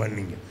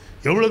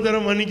 எவ்வளோ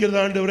தரம் மன்னிக்கிறது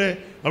ஆண்டவரே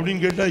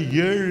அப்படின்னு கேட்டால்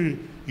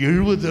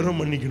 70 தரம்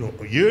மன்னிக்கணும்.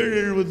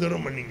 70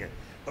 தரம் மன்னிங்க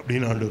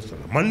அப்படின்னு ஆண்டவர்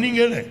சொல்ல.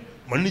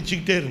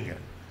 மன்னிச்சுக்கிட்டே இருங்க.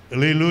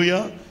 அல்லேலூயா.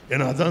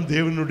 ஏன்னா அதான்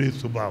தேவனுடைய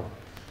சுபாவம்.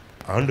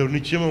 ஆண்டவர்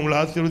நிச்சயமாக உங்களை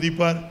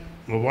ஆசீர்வதிப்பார்.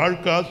 உங்கள்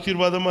வாழ்க்கை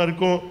ஆசீர்வாதமாக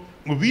இருக்கும்.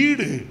 உங்கள்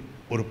வீடு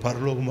ஒரு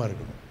பரலோகமாக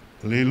இருக்கணும்.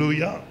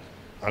 அல்லேலூயா.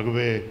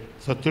 ஆகவே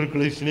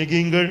சத்துருக்களை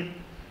சிநேகியுங்கள்,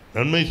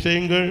 நன்மை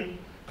செய்யுங்கள்,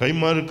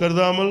 கைமாறு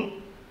கருதாமல்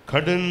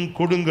கடன்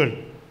கொடுங்கள்,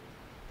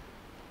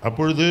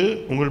 அப்பொழுது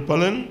உங்கள்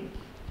பலன்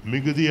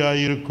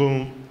மிகுதியாயிருக்கும்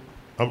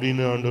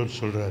அப்படின்னு ஆண்டவர்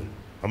சொல்கிறார்.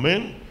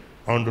 ஆமென்.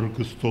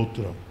 ஆண்டவருக்கு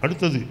ஸ்தோத்திரம்.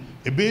 அடுத்தது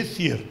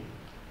எபேசியர்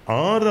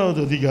 6வது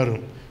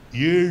அதிகாரம்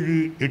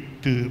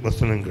 7-8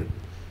 வசனங்கள்.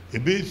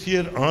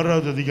 எபேசியர்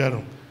 6வது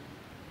அதிகாரம்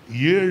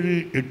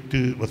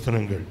 7-8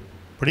 வசனங்கள்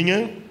படிங்க.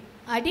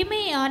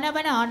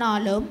 அடிமையானவன்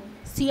ஆனாலும்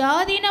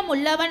சுயாதீனம்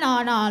உள்ளவன்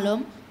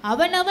ஆனாலும்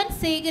அவனவன்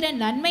செய்கிற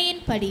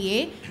நன்மையின்படியே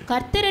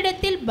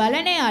கர்த்தரிடத்தில்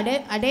பலனை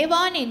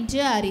அடைவான்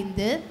என்று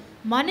அறிந்து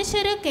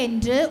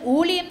மனுஷருக்கென்று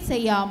ஊழியம்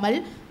செய்யாமல்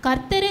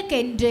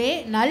கர்த்தருக்கென்றே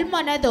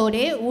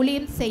நல்மனதோடே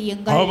ஊழியம்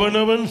செய்யுங்கள்.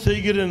 அவனவன்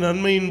செய்கிற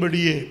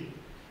நன்மையின்படியே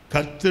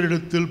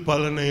கர்த்தரிடத்தில்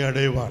பலனை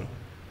அடைவான்.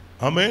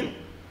 ஆமென்.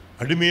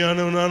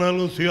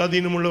 அடிமையானவனானாலும்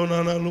சுயாதீனம்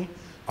உள்ளவனானாலும்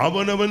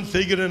அவனவன்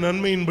செய்கிற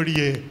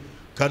நன்மையின்படியே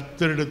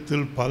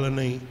கர்த்தரிடத்தில்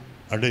பலனை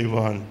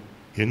அடைவான்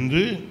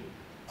என்று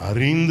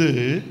அறிந்து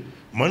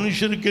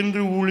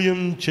மனுஷருக்கென்று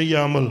ஊழியம்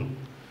செய்யாமல்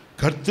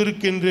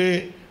கர்த்தருக்கென்றே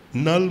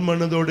நல்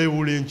மனதோட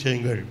ஊழியம்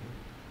செய்யுங்கள்.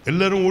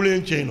 எல்லாரும்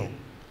ஊழியம் செய்யணும்.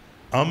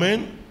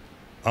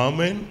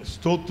 ஆமென்.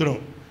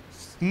 ஸ்தோத்திரம்.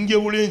 இங்கே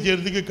ஊழியம்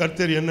செய்கிறதுக்கு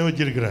கர்த்தர் என்ன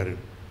வச்சிருக்கிறாரு?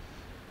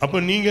 அப்போ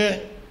நீங்கள்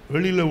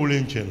வெளியில்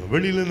ஊழியம் செய்யணும்.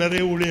 வெளியில்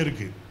நிறைய ஊழியம்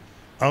இருக்குது.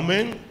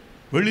 ஆமென்.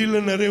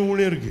 வெளியில் நிறைய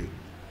ஊழியம் இருக்குது.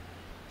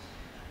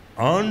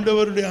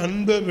 ஆண்டவருடைய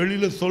அன்பை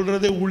வெளியில்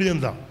சொல்கிறதே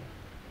ஊழியம்தான்.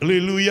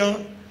 அல்லேலூயா.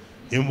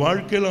 என்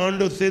வாழ்க்கையில்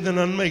ஆண்டவர் செய்த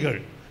நன்மைகள்,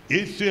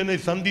 இயேசு என்னை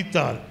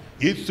சந்தித்தார்,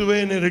 இயேசுவே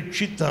என்னை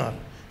ரட்சித்தார்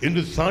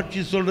என்று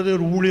சாட்சி சொல்கிறதே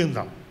ஒரு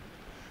ஊழியம்தான்.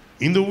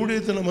 இந்த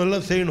ஊழியத்தை நம்ம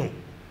எல்லாம் செய்யணும்.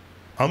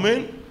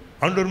 ஆமென்.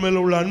 ஆண்டவர் மேலே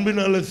உள்ள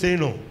அன்பினால்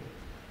செய்யணும்.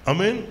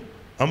 ஆமென்.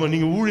 ஆமாம்,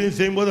 நீங்கள் ஊழியம்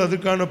செய்யும்போது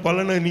அதுக்கான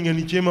பலனை நீங்கள்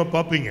நிச்சயமாக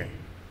பார்ப்பீங்க.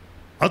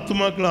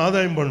 ஆத்துமாக்களை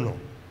ஆதாயம் பண்ணணும்.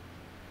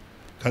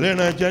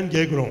 கல்யாணம் ஆயிடுச்சான்னு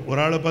கேட்குறோம். ஒரு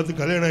ஆளை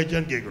பார்த்து கல்யாணம்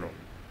ஆயிடுச்சான்னு கேட்குறோம்.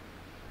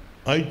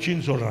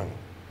 ஆயிடுச்சின்னு சொல்கிறாங்க.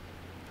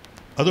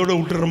 அதோட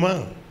விட்டுறோமா?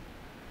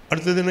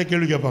 அடுத்தது என்ன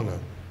கேள்வி கேட்பாங்க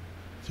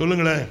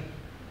சொல்லுங்களேன்.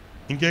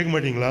 நீங்கள் கேட்க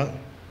மாட்டீங்களா?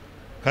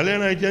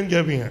 கல்யாணம் ஆயிடுச்சான்னு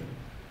கேட்பீங்க,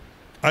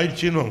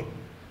 ஆயிடுச்சின்னு.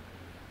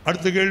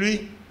 அடுத்த கேள்வி,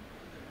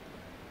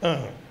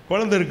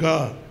 குழந்தை இருக்கா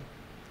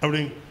அப்படி.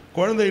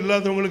 குழந்தை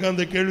இல்லாதவங்களுக்கு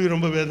அந்த கேள்வி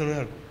ரொம்ப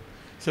வேதனையாக இருக்கும்.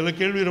 சில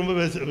கேள்வி ரொம்ப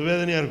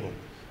வேதனையாக இருக்கும்.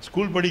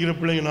 ஸ்கூல் படிக்கிற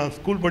பிள்ளைங்க, நான்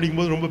ஸ்கூல்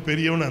படிக்கும்போது ரொம்ப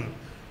பெரியவன்,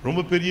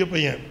 ரொம்ப பெரிய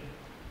பையன்,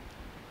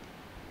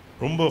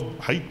 ரொம்ப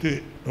ஹைட்டு,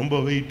 ரொம்ப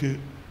வெயிட்டு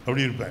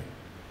அப்படி இருப்பேன்.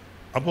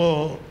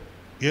 அப்போது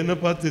என்னை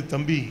பார்த்து,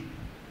 தம்பி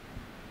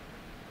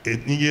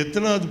நீங்கள்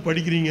எத்தனாவது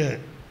படிக்கிறீங்க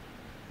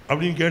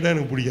அப்படின்னு கேட்டால்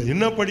எனக்கு பிடிக்காது.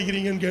 என்ன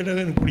படிக்கிறீங்கன்னு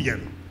கேட்டால் எனக்கு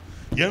பிடிக்காது.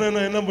 ஏன்னா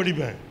நான் என்ன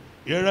படிப்பேன்,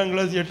 7ஆம்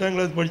கிளாஸ் 8ஆம்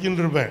கிளாஸ்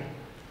படிச்சுட்டு இருப்பேன்.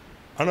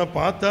 ஆனால்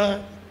பார்த்தா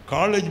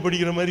காலேஜ்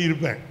படிக்கிற மாதிரி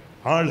இருப்பேன்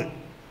ஆள்.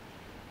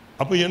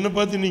 அப்போ என்னை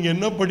பார்த்து நீங்கள்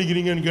என்ன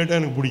படிக்கிறீங்கன்னு கேட்டால்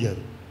எனக்கு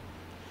பிடிக்காது.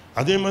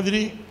 அதே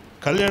மாதிரி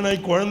கல்யாணம் ஆகி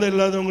குழந்தை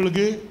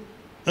இல்லாதவங்களுக்கு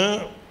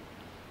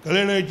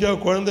கல்யாணம் ஆகிடுச்சா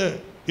குழந்தை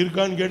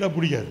இருக்கான்னு கேட்டால்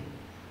பிடிக்காது.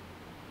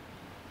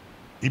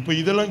 இப்போ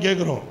இதெல்லாம்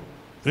கேட்குறோம்.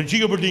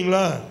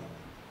 ரட்சிக்கப்பட்டீங்களா?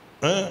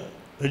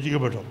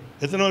 ரட்சிக்கப்பட்டோம்.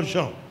 எத்தனை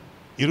வருஷம்?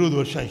 20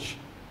 வருஷம் ஆயிடுச்சு.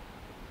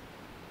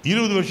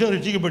 20 வருஷம்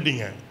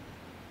ரட்சிக்கப்பட்டீங்க.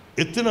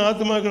 எத்தனை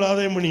ஆத்மாக்கள்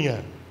ஆதாயம் பண்ணீங்க?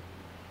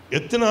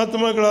 எத்தனை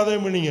ஆத்மாக்கள்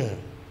ஆதாயம் பண்ணீங்க?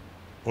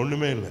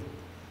 ஒன்றுமே இல்லை.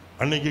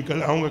 அன்னைக்கு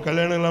அவங்க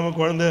கல்யாணம் இல்லாமல்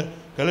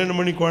கல்யாணம்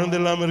பண்ணி குழந்தை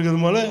இல்லாமல்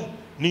இருக்கிறது போல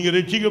நீங்கள்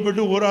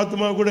ரட்சிக்கப்பட்டு ஒரு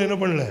ஆத்மா கூட என்ன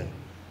பண்ணல,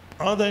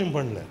 ஆதாயம்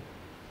பண்ணல.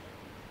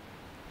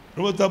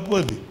 ரொம்ப தப்பு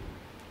அது.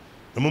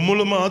 நம்ம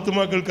மூலமாக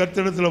ஆத்மாக்கள்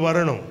கர்த்தரிடத்தில்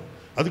வரணும்.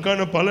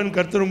 அதுக்கான பலன்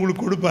கர்த்தர்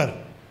உங்களுக்கு கொடுப்பார்.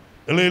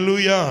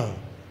 அல்லேலூயா.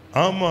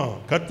 ஆமாம்,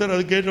 கர்த்தர்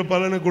அதுக்கேற்ற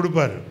பலனை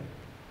கொடுப்பார்.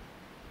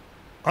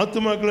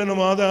 ஆத்துமாக்களை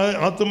நம்ம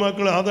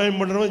ஆத்துமாக்களை ஆதாயம்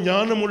பண்ணுறவன்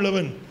ஞானம்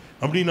உள்ளவன்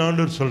அப்படின்னு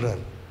ஆண்டவர்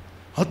சொல்கிறார்.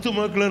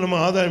 ஆத்துமாக்களை நம்ம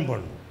ஆதாயம்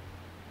பண்ணணும்.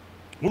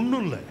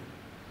 ஒன்றும் இல்லை,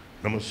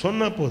 நம்ம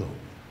சொன்னால் போதும்,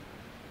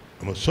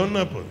 நம்ம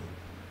சொன்னால் போதும்.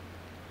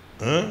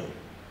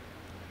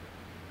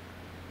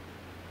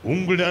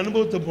 உங்களுடைய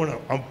அனுபவத்தை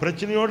போனால் அவன்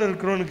பிரச்சனையோடு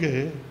இருக்கிறவனுக்கு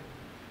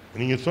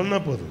நீங்கள்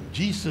சொன்னால் போதும்.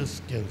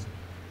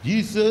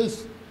 Jesus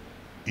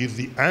is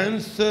the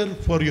answer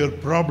for your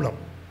problem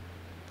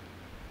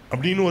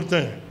அப்படின்னு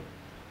ஒருத்தன்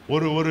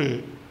ஒரு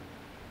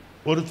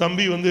ஒரு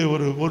தம்பி வந்து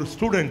ஒரு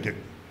ஸ்டூடெண்ட்டு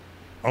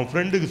அவன்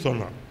ஃப்ரெண்டுக்கு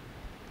சொன்னான்.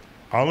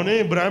 அவனே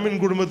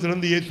பிராமின்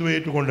குடும்பத்திலேருந்து இயேசுவை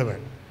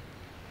ஏற்றுக்கொண்டவன்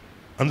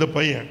அந்த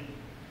பையன்.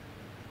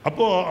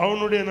 அப்போது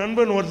அவனுடைய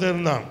நண்பன் ஒருத்தர்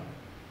இருந்தான்.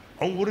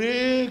 அவன் ஒரே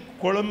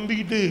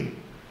குழம்பிக்கிட்டு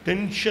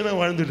டென்ஷனாக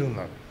வாழ்ந்துட்டு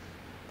இருந்தான்.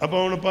 அப்போ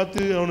அவனை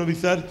பார்த்து அவனை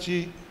விசாரித்து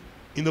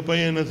இந்த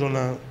பையன் என்ன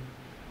சொன்னான்,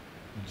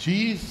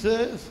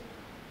 Jesus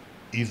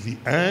is the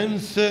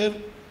answer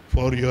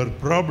for your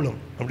problem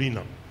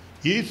அப்படின்னா.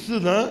 இயேசு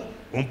தான்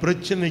உன்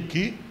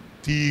பிரச்சனைக்கு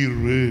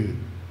தீர்வு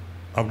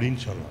அப்படின்னு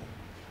சொன்னான்.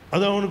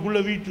 அது அவனுக்குள்ள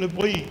வீட்டில்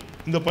போய்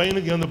இந்த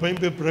பையனுக்கு, அந்த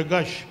பையன் பேர்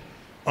பிரகாஷ்,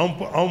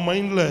 அவன்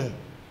மைண்டில்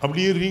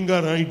அப்படியே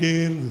ரீங்கார் ஆகிட்டே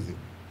இருந்தது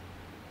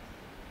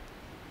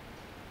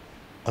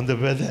அந்த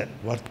விதை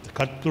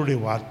கர்த்தருடைய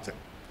வார்த்தை.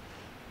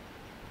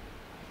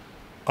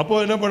 அப்போ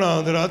என்ன பண்ணான்,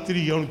 அந்த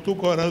ராத்திரி அவனுக்கு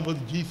தூக்கம் வராது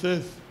பார்த்து,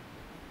 ஜீசஸ்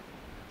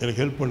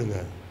எனக்கு ஹெல்ப் பண்ணுங்க,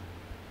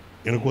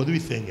 எனக்கு உதவி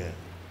செய்யுங்க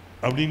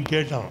அப்படின்னு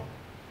கேட்டான்.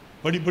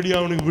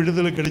 படிப்படியாக அவனுக்கு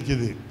விடுதலை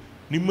கிடைச்சிது,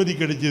 நிம்மதி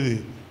கிடைச்சிது.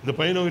 இந்த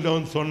பையனவங்கிட்ட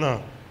அவன் சொன்னான்,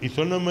 நீ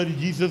சொன்ன மாதிரி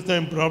ஜீசஸ் தான்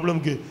என்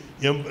ப்ராப்ளம்க்கு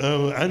என்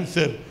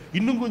ஆன்சர்,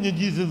 இன்னும் கொஞ்சம்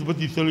ஜீசஸ்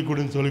பற்றி சொல்லிக்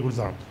கொடுன்னு சொல்லி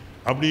கொடுத்தான்.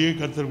 அப்படியே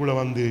கர்த்தருக்குள்ளே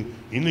வந்து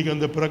இன்றைக்கி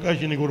அந்த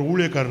பிரகாஷ் இன்றைக்கி ஒரு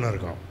ஊழியக்காரனாக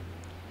இருக்கான்.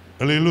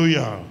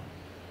 அல்லேலூயா.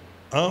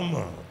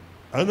 ஆமாம்,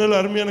 அதனால்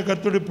அருமையான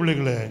கர்த்தருடைய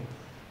பிள்ளைகளை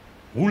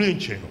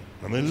ஊழியம் செய்யணும்,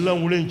 நம்ம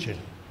எல்லாம் ஊழியம்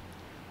செய்யணும்.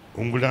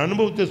 உங்களுடைய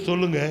அனுபவத்தை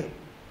சொல்லுங்கள்.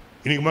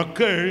 இன்றைக்கி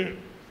மக்கள்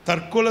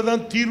தற்கொலை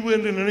தான் தீர்வு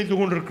என்று நினைத்து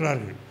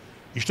கொண்டிருக்கிறார்கள்.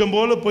 இஷ்டம்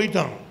போல்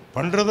போயிட்டான்,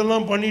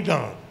 பண்ணுறதெல்லாம்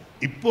பண்ணிட்டான்,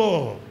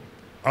 இப்போது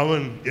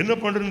அவன் என்ன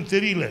பண்ணுறதுன்னு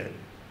தெரியல,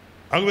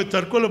 ஆகவே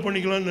தற்கொலை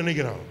பண்ணிக்கலான்னு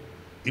நினைக்கிறான்.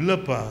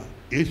 இல்லைப்பா,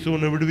 இயேசு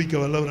உன்னை விடுவிக்க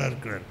வல்லவராக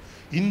இருக்கிறார்.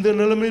 இந்த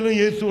நிலைமையிலும்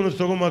இயேசு உன்னை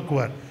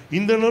சுகமாக்குவார்,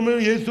 இந்த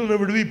நிலைமையிலும் இயேசு உன்னை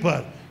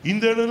விடுவிப்பார்,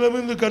 இந்த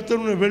நிலைமையிலிருந்து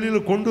கர்த்தர் உன்னை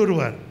வெளியில் கொண்டு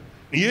வருவார்.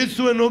 நீ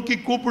இயேசுவை நோக்கி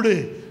கூப்பிடு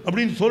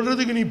அப்படின்னு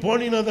சொல்கிறதுக்கு நீ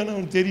போனினா தானே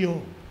அவனுக்கு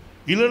தெரியும்,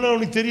 இல்லைன்னா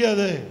அவனுக்கு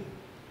தெரியாத.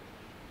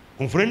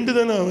 உன் ஃப்ரெண்டு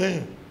தானே அவன்,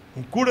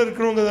 உன் கூட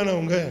இருக்கிறவங்க தானே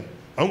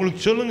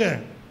அவங்களுக்கு சொல்லுங்கள்.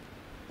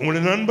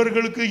 உங்களுடைய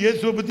நண்பர்களுக்கு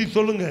இயேசுவை பற்றி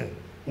சொல்லுங்கள்.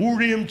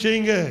 ஊழியம்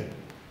செய்யுங்க.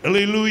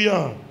 அல்லேலூயா.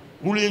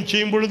 ஊழியம்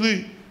செய்யும் பொழுது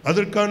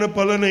அதற்கான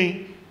பலனை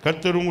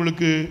கர்த்தர்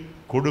உங்களுக்கு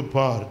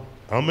கொடுப்பார்.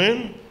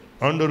 ஆமென்.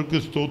 ஆண்டவருக்கு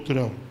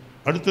ஸ்தோத்திரம்.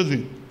 அடுத்தது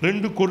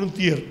 2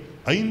 கொரிந்தியர்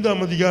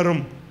 5ஆம்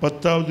அதிகாரம்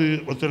 10வது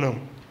வசனம்.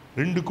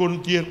 2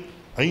 கொரிந்தியர்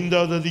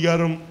 5வது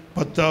அதிகாரம்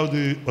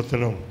 10வது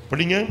வசனம்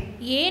படிங்க.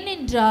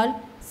 ஏனென்றால்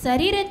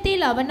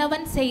சரீரத்தில்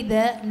அவனவன் செய்த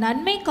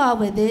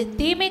நன்மைக்காவது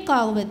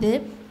தீமைக்காவது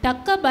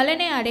தக்க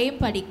பலனை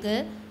அடையும் படிக்கு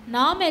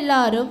நாம்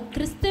எல்லாரும்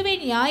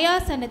கிறிஸ்துவின்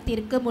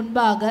நியாயாசனத்திற்கு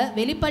முன்பாக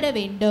வெளிப்பட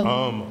வேண்டும்.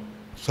 ஆமாம்,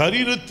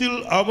 சரீரத்தில்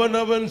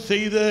அவனவன்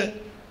செய்த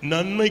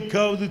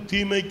நன்மைக்காவது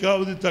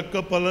தீமைக்காவது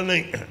தக்க பலனை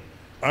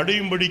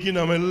அடையும்படிக்கு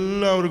நாம்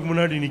எல்லாம் அவருக்கு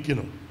முன்னாடி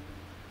நிற்கணும்.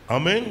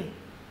 ஆமென்.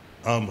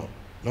 ஆமாம்,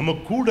 நம்ம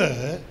கூட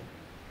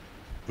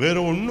வேற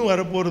ஒன்றும்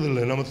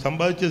வரப்போகிறதில்லை. நம்ம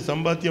சம்பாதிச்ச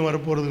சம்பாத்தியம்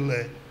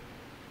வரப்போகிறதில்லை,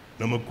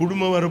 நம்ம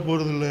குடும்பம்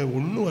வரப்போகிறதில்லை,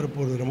 ஒன்றும்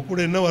வரப்போகிறது. நம்ம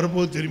கூட என்ன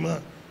வரப்போகுது தெரியுமா?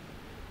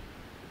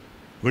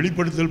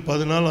 வெளிப்படுத்தல்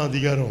 14ஆம்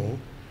அதிகாரம்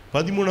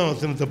 13ஆம்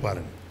வசனத்தை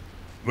பாருங்கள்.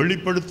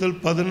 வெளிப்படுத்தல்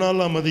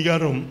 14ஆம்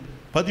அதிகாரம்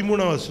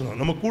 13ஆம் வசனம்.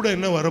 நம்ம கூட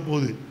என்ன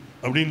வரப்போகுது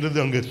அப்படின்றது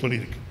அங்கே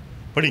சொல்லியிருக்கு.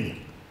 படிங்க.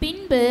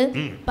 பின்பு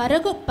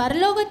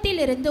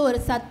பரலோகத்தில் இருந்து ஒரு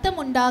சத்தம்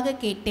உண்டாக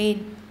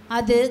கேட்டேன்.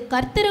 அது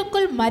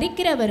கர்த்தருக்குள்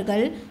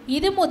மரிக்கிறவர்கள்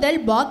இது முதல்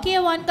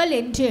பாக்கியவான்கள்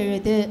என்று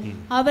எழுது.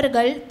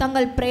 அவர்கள்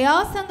தங்கள்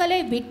பிரயாசங்களை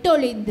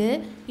விட்டொழிந்து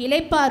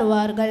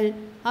இளைப்பாறுவார்கள்.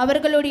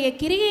 அவர்களுடைய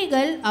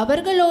கிரியைகள்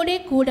அவர்களோடே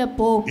கூட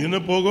போகும். என்ன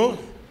போகும்?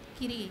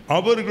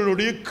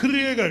 அவர்களுடைய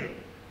கிரியைகள்.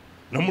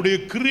 நம்முடைய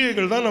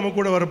கிரியைகள் தான் நம்ம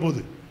கூட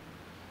வரப்போகுது.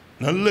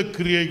 நல்ல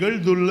கிரியைகள்,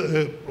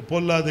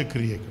 பொல்லாத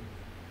கிரியைகள்,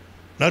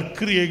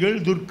 நற்கிரியைகள்,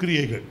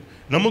 துர்க்கிரியைகள்.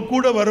 நம்ம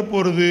கூட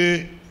வரப்போகிறது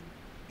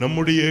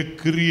நம்முடைய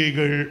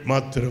கிரியைகள்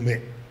மாத்திரமே.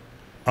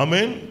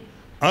 ஆமென்.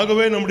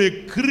 ஆகவே நம்முடைய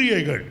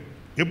கிரியைகள்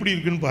எப்படி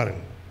இருக்குன்னு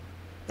பாருங்கள்.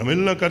 நம்ம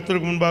எல்லாம்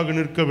கர்த்தருக்கு முன்பாக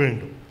நிற்க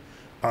வேண்டும்.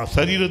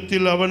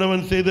 சரீரத்தில்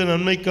அவனவன் செய்த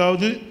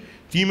நன்மைக்காவது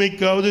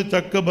தீமைக்காவது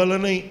தக்க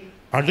பலனை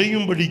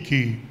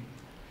அடையும்படிக்கு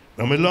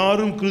நம்ம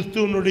எல்லாரும்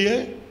கிறிஸ்துவனுடைய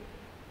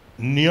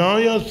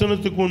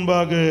நியாயாசனத்துக்கு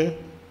முன்பாக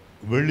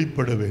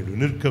வெளிப்பட வேண்டும்,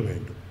 நிற்க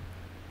வேண்டும்.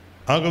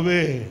 ஆகவே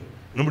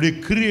நம்முடைய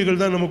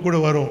கிரியைகள் தான் நம்ம கூட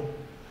வரும்.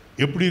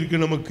 எப்படி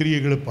இருக்கு நம்ம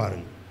கிரியைகளை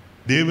பாருங்கள்.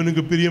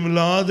 தேவனுக்கு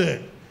பிரியமில்லாத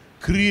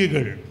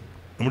கிரியைகள்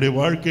நம்முடைய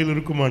வாழ்க்கையில்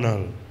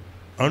இருக்குமானால்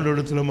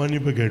ஆண்டவரிடத்தில்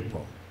மன்னிப்பு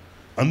கேட்போம்.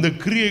 அந்த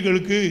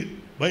கிரியைகளுக்கு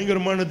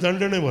பயங்கரமான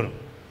தண்டனை வரும்.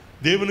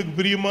 தேவனுக்கு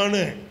பிரியமான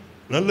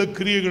நல்ல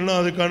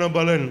கிரியைகள்னால் அதுக்கான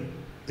பலன்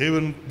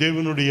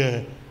தேவனுடைய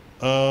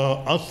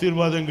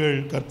ஆசீர்வாதங்கள்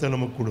கர்த்தர்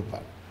நமக்கு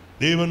கொடுப்பார்.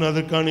 தேவன்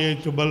அதற்கான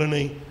ஏற்ற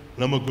பலனை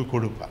நமக்கு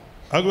கொடுப்பார்.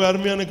 ஆகவே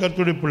அருமையான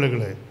கர்த்தருடைய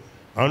பிள்ளைகளை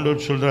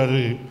ஆண்டவர்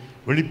சொல்கிறாரு,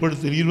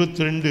 வெளிப்படுத்தல்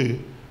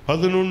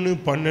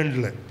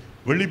 22:11-12,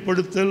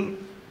 வெளிப்படுத்தல்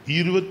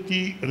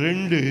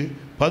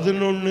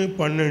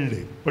 22:11-12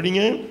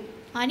 படிங்க.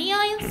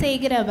 அநியாயம்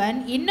செய்கிறவன்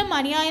இன்னும்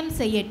அநியாயம்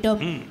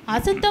செய்யட்டும்,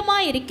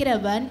 அசுத்தமாய்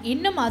இருக்கிறவன்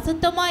இன்னும்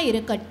அசுத்தமாய்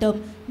இருக்கட்டும்,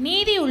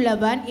 நீதி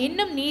உள்ளவன்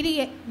இன்னும்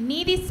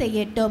நீதி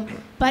செய்யட்டும்,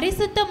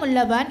 பரிசுத்தம்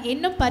உள்ளவன்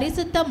இன்னும்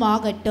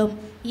பரிசுத்தமாகட்டும்.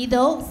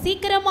 இதோ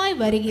சீக்கிரமாய்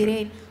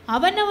வருகிறேன்,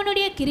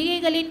 அவனவனுடைய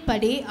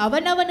கிரியைகளின்படி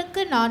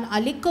அவனவனுக்கு நான்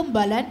அளிக்கும்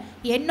பலன்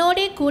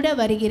என்னோடே கூட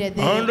வருகிறது.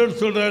 ஆண்டவர்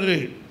சொல்றாரு,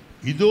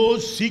 இதோ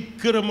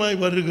சீக்கிரமாய்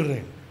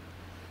வருகிறேன்,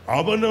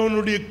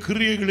 அவனவனுடைய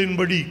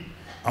கிரியைகளின்படி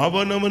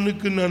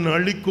அவனவனுக்கு நான்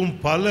அளிக்கும்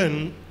பலன்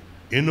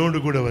என்னோடு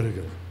கூட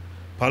வருகிறேன்.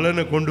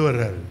 பலனை கொண்டு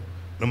வர்றாரு,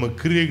 நம்ம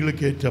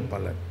கிரியைகளுக்கு ஏற்ற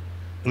பலன்.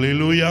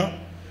 அல்லேலூயா.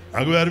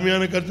 ஆகவே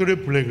அருமையான கர்த்தருடைய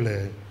பிள்ளைகளே,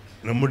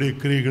 நம்முடைய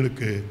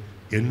கிரியைகளுக்கு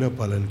என்ன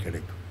பலன்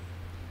கிடைக்கும்?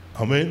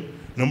 ஆமென்.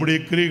 நம்முடைய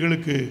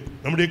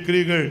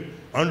கிரியைகள்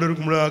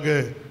ஆண்டவருக்கு முன்னாக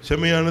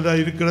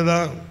செம்மையானதாக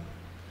இருக்கிறதா?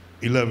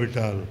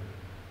 இல்லாவிட்டால்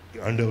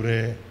ஆண்டவரே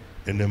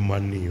என்னை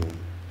மன்னியும்,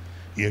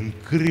 என்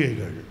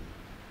கிரியைகள்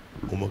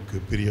உமக்கு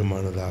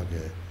பிரியமானதாக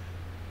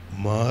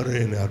மாற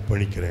என்னை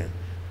அர்ப்பணிக்கிறேன்,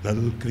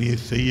 நல்ல கிரியை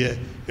செய்ய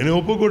என்னை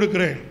ஒப்பு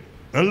கொடுக்கிறேன்,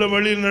 நல்ல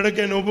வழியில் நடக்க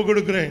என்னை ஒப்பு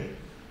கொடுக்கிறேன்,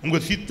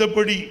 உங்கள்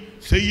சித்தப்படி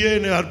செய்ய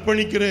என்னை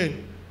அர்ப்பணிக்கிறேன்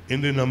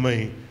என்று நம்மை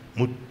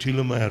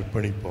முற்றிலுமாய்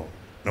அர்ப்பணிப்போம்.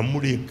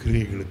 நம்முடைய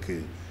கிரியைகளுக்கு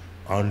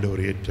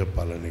ஆண்டவர் ஏற்ற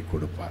பலனை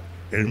கொடுப்பார்.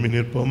 எழுமி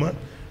நிற்போமா?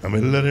 நம்ம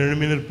எல்லாரும்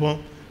எழுமி நிற்போம்,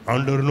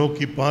 ஆண்டவர்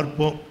நோக்கி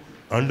பார்ப்போம்.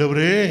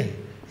 ஆண்டவரே,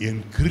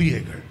 என்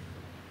கிரியைகள்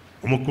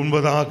உமக்கு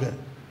உண்பதாக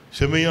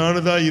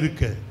செமையானதாக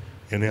இருக்க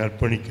என்னை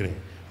அர்ப்பணிக்கிறேன்,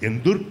 என்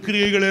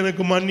துர்க்கிரியைகள்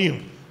எனக்கு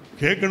மன்னியும்.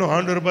 கேட்கணும்,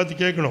 ஆண்டவரை பார்த்து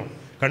கேட்கணும்,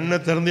 கண்ணை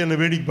திறந்து என்னை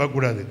வேடிக்கை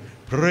பார்க்கக்கூடாது.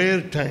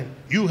 Prayer time,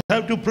 you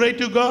have to pray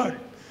to God.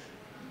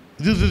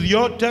 This is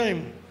your time.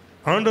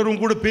 ஆண்டவர்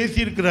உன் கூட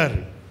பேசியிருக்கிறாரு,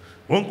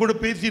 உன் கூட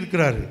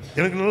பேசியிருக்கிறாரு.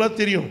 எனக்கு நல்லா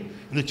தெரியும்,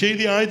 இந்த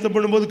செய்தியை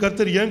ஆயத்தப்படும் போது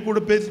கர்த்தர் என் கூட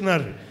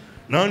பேசினார்.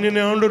 நான்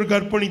என்னை ஆண்டவருக்கு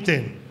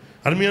அர்ப்பணித்தேன்.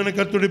 அருமையான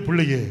கர்த்தருடைய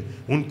பிள்ளையே,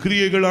 உன்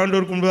கிரியைகள்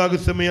ஆண்டவருக்கு முன்பதாக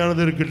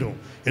செம்மையானது இருக்கட்டும்.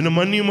 என்னை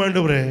மன்னியும்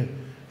ஆண்டவரே,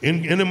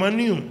 என்னை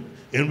மன்னியும்,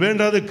 என்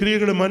வேண்டாத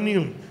கிரியைகளை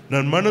மன்னியும்.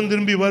 நான் மனம்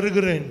திரும்பி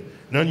வருகிறேன்,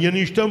 நான் என்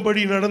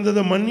இஷ்டம்படி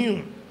நடந்ததை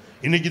மன்னியும்.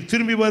 இன்னைக்கு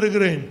திரும்பி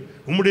வருகிறேன்,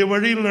 உம்முடைய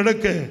வழியில்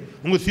நடக்க,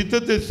 உங்கள்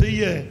சித்தத்தை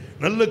செய்ய,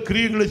 நல்ல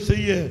கிரியைகளை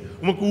செய்ய,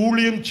 உமக்கு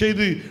ஊழியம்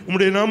செய்து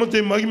உம்முடைய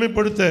நாமத்தை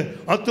மகிமைப்படுத்த,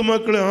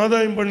 ஆத்துமாக்களை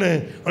ஆதாயம் பண்ண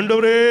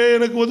ஆண்டவரே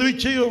எனக்கு உதவி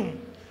செய்யும்.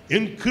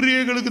 என்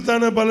கிரியைகளுக்கு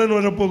தானே பலன்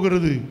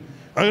வரப்போகிறது.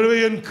 ஆகவே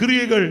என்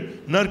கிரியைகள்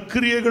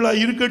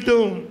நற்கிரியைகளாக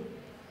இருக்கட்டும்.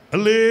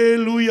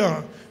 அல்லேலூயா.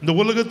 இந்த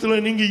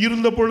உலகத்தில் நீங்கள்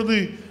இருந்த பொழுது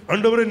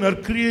ஆண்டவரே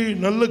நற்கிரியை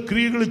நல்ல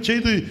கிரியைகளை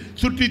செய்து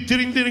சுற்றி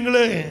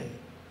திரிந்தீர்களே,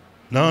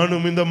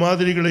 நானும் இந்த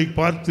மாதிரிகளை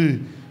பார்த்து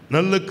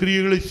நல்ல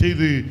கிரியைகளை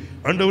செய்து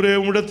ஆண்டவரே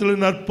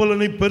உம்மிடத்தில்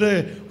நற்பலனை பெற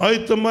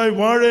ஆயத்தமாய்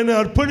வாழ என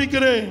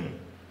அர்ப்பணிக்கிறேன்.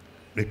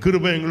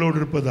 கிருபை எங்களோடு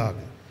இருப்பதாக.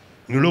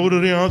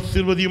 எங்களோருடைய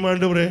ஆசீர்வதியும்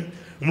ஆண்டவரே.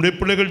 உம்முடைய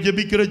பிள்ளைகள்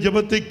ஜெபிக்கிற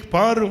ஜெபத்தை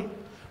பாரும்,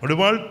 உடைய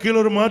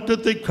வாழ்க்கையில் ஒரு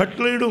மாற்றத்தை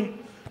கட்டளையிடும்.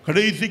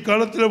 கடைசி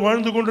காலத்தில்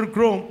வாழ்ந்து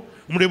கொண்டிருக்கிறோம்,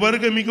 உம்முடைய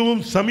வருகை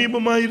மிகவும்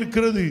சமீபமாக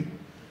இருக்கிறது.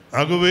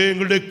 ஆகவே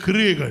எங்களுடைய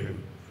கிரியைகள்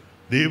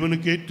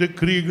தேவனுக்கு ஏற்ற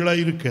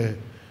கிரியைகளாக இருக்க,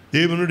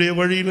 தேவனுடைய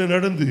வழியில்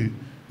நடந்து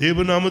தேவ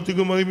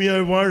நாமத்துக்கு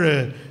மகிமையாக வாழ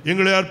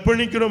எங்களை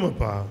அர்ப்பணிக்கிறோம்.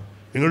 அப்பா,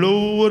 எங்கள்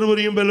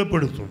ஒவ்வொருவரையும்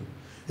பலப்படுத்தும்,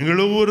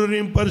 எங்கள்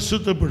ஒவ்வொருவரையும்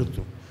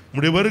பரிசுத்தப்படுத்தும்,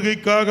 உம்முடைய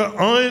வருகைக்காக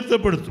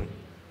ஆயத்தப்படுத்தும்.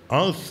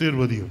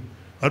 ஆசீர்வதியும்,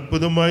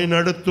 அற்புதமாய்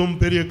நடத்தும்,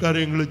 பெரிய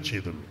காரியங்களை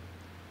செய்தோம்.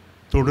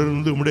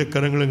 தொடர்ந்து உம்முடைய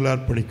கரங்களை எங்களை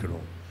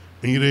அர்ப்பணிக்கிறோம்.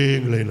 நீரே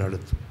எங்களை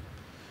நடத்தும்.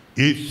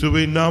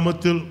 இயேசுவின்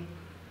நாமத்தில்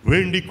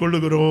வேண்டிக்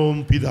கொள்ளுகிறோம்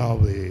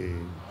பிதாவே.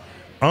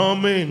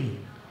 ஆமேன்,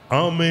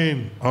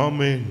 ஆமேன்,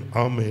 ஆமேன்,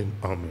 ஆமேன்,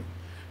 ஆமேன்.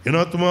 என்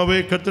ஆத்துமாவே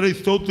கர்த்தரை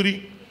ஸ்தோத்திரி,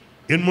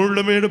 என்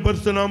முழுமையோட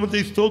பரிசுத்த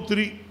நாமத்தை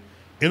ஸ்தோத்திரி.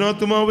 என்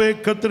ஆத்துமாவே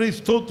கர்த்தரை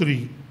ஸ்தோத்திரி,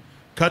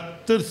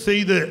 கர்த்தர்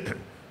செய்த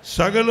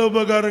சகல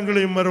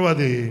உபகாரங்களையும்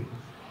மறவாதே.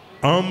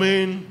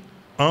 ஆமேன்,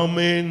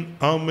 ஆமேன்,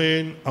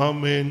 ஆமேன்,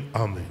 ஆமேன்,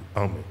 ஆமேன்,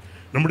 ஆமேன்.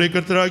 நம்முடைய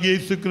கர்த்தராகிய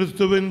இயேசு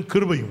கிறிஸ்துவின்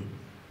கிருபையும்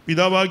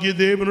பிதாவாகிய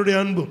தேவனுடைய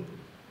அன்பும்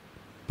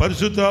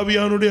பரிசுத்த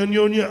ஆவியானுடைய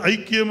அந்யோன்ய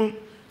ஐக்கியமும்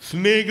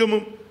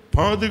சிநேகமும்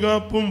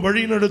பாதுகாப்பும்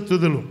வழி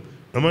நடத்துதலும்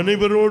நம்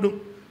அனைவரோடும்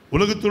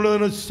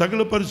உலகத்துள்ள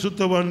சகல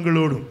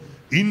பரிசுத்தவான்களோடும்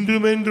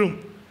இன்றும் என்றும்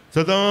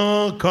சதா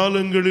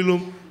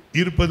காலங்களிலும்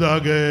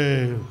இருப்பதாக.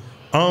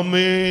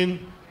 ஆமேன்,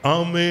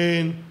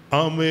 ஆமேன்,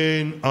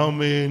 ஆமேன்,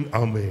 ஆமேன்,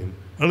 ஆமேன்.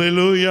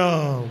 ஹல்லேலூயா,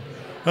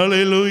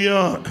 ஹல்லேலூயா,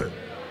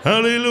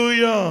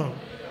 ஹல்லேலூயா.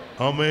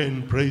 ஆமேன்.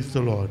 Praise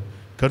the Lord.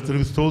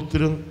 கர்த்தருக்கு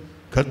ஸ்தோத்திரம்.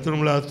 கர்த்தர்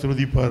உங்களை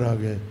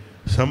ஆசீர்வதிப்பாராக.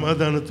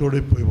 சமாதானத்தோடு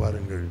போய்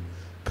வாருங்கள்.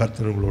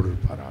 கர்த்தர் உங்களோடு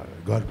இருப்பாராக.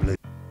 God bless.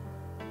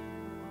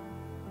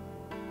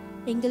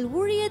 எங்கள்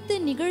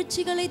ஊழியத்தின்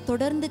நிகழ்ச்சிகளை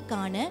தொடர்ந்து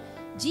காண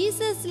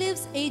ஜீசஸ்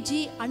லிவ்ஸ் ஏஜி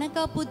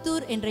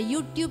அனகாபுத்தூர் என்ற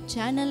யூடியூப்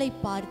சேனலை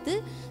பார்த்து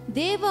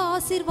தேவ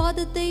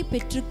ஆசீர்வாதத்தை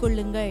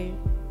பெற்றுக்கொள்ளுங்கள்.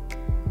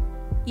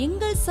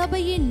 எங்கள்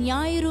சபையின்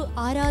ஞாயிறு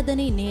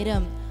ஆராதனை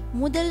நேரம்: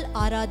 முதல்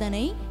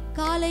ஆராதனை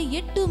காலை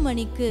 8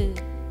 மணிக்கு,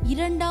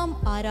 இரண்டாம்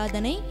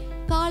ஆராதனை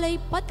காலை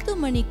 10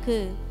 மணிக்கு,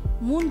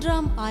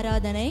 மூன்றாம்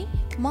ஆராதனை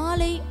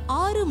மாலை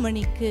 6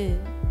 மணிக்கு.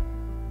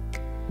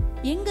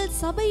 எங்கள்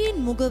சபையின்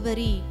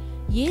முகவரி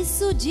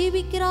இயேசு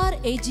ஜீவிக்கிறார்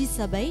ஏஜி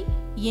சபை,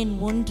 எண்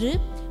 1,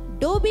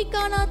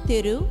 டோபிகானா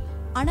தெரு,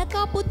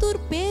 அனகாபுத்தூர்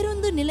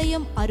பேருந்து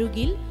நிலையம்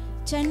அருகில்,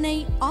 சென்னை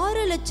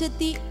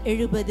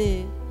 6,70,000.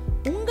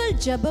 உங்கள்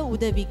ஜெப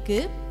உதவிக்கு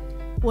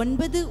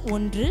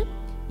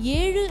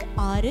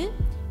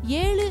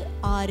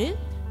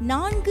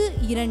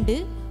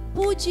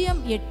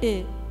 9176764208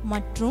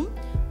 மற்றும்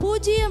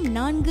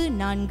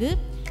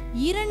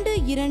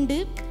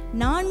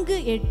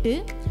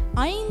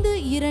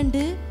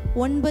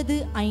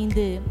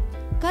 04422485295.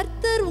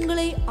 கர்த்தர்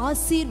உங்களை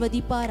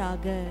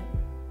ஆசீர்வதிப்பாராக.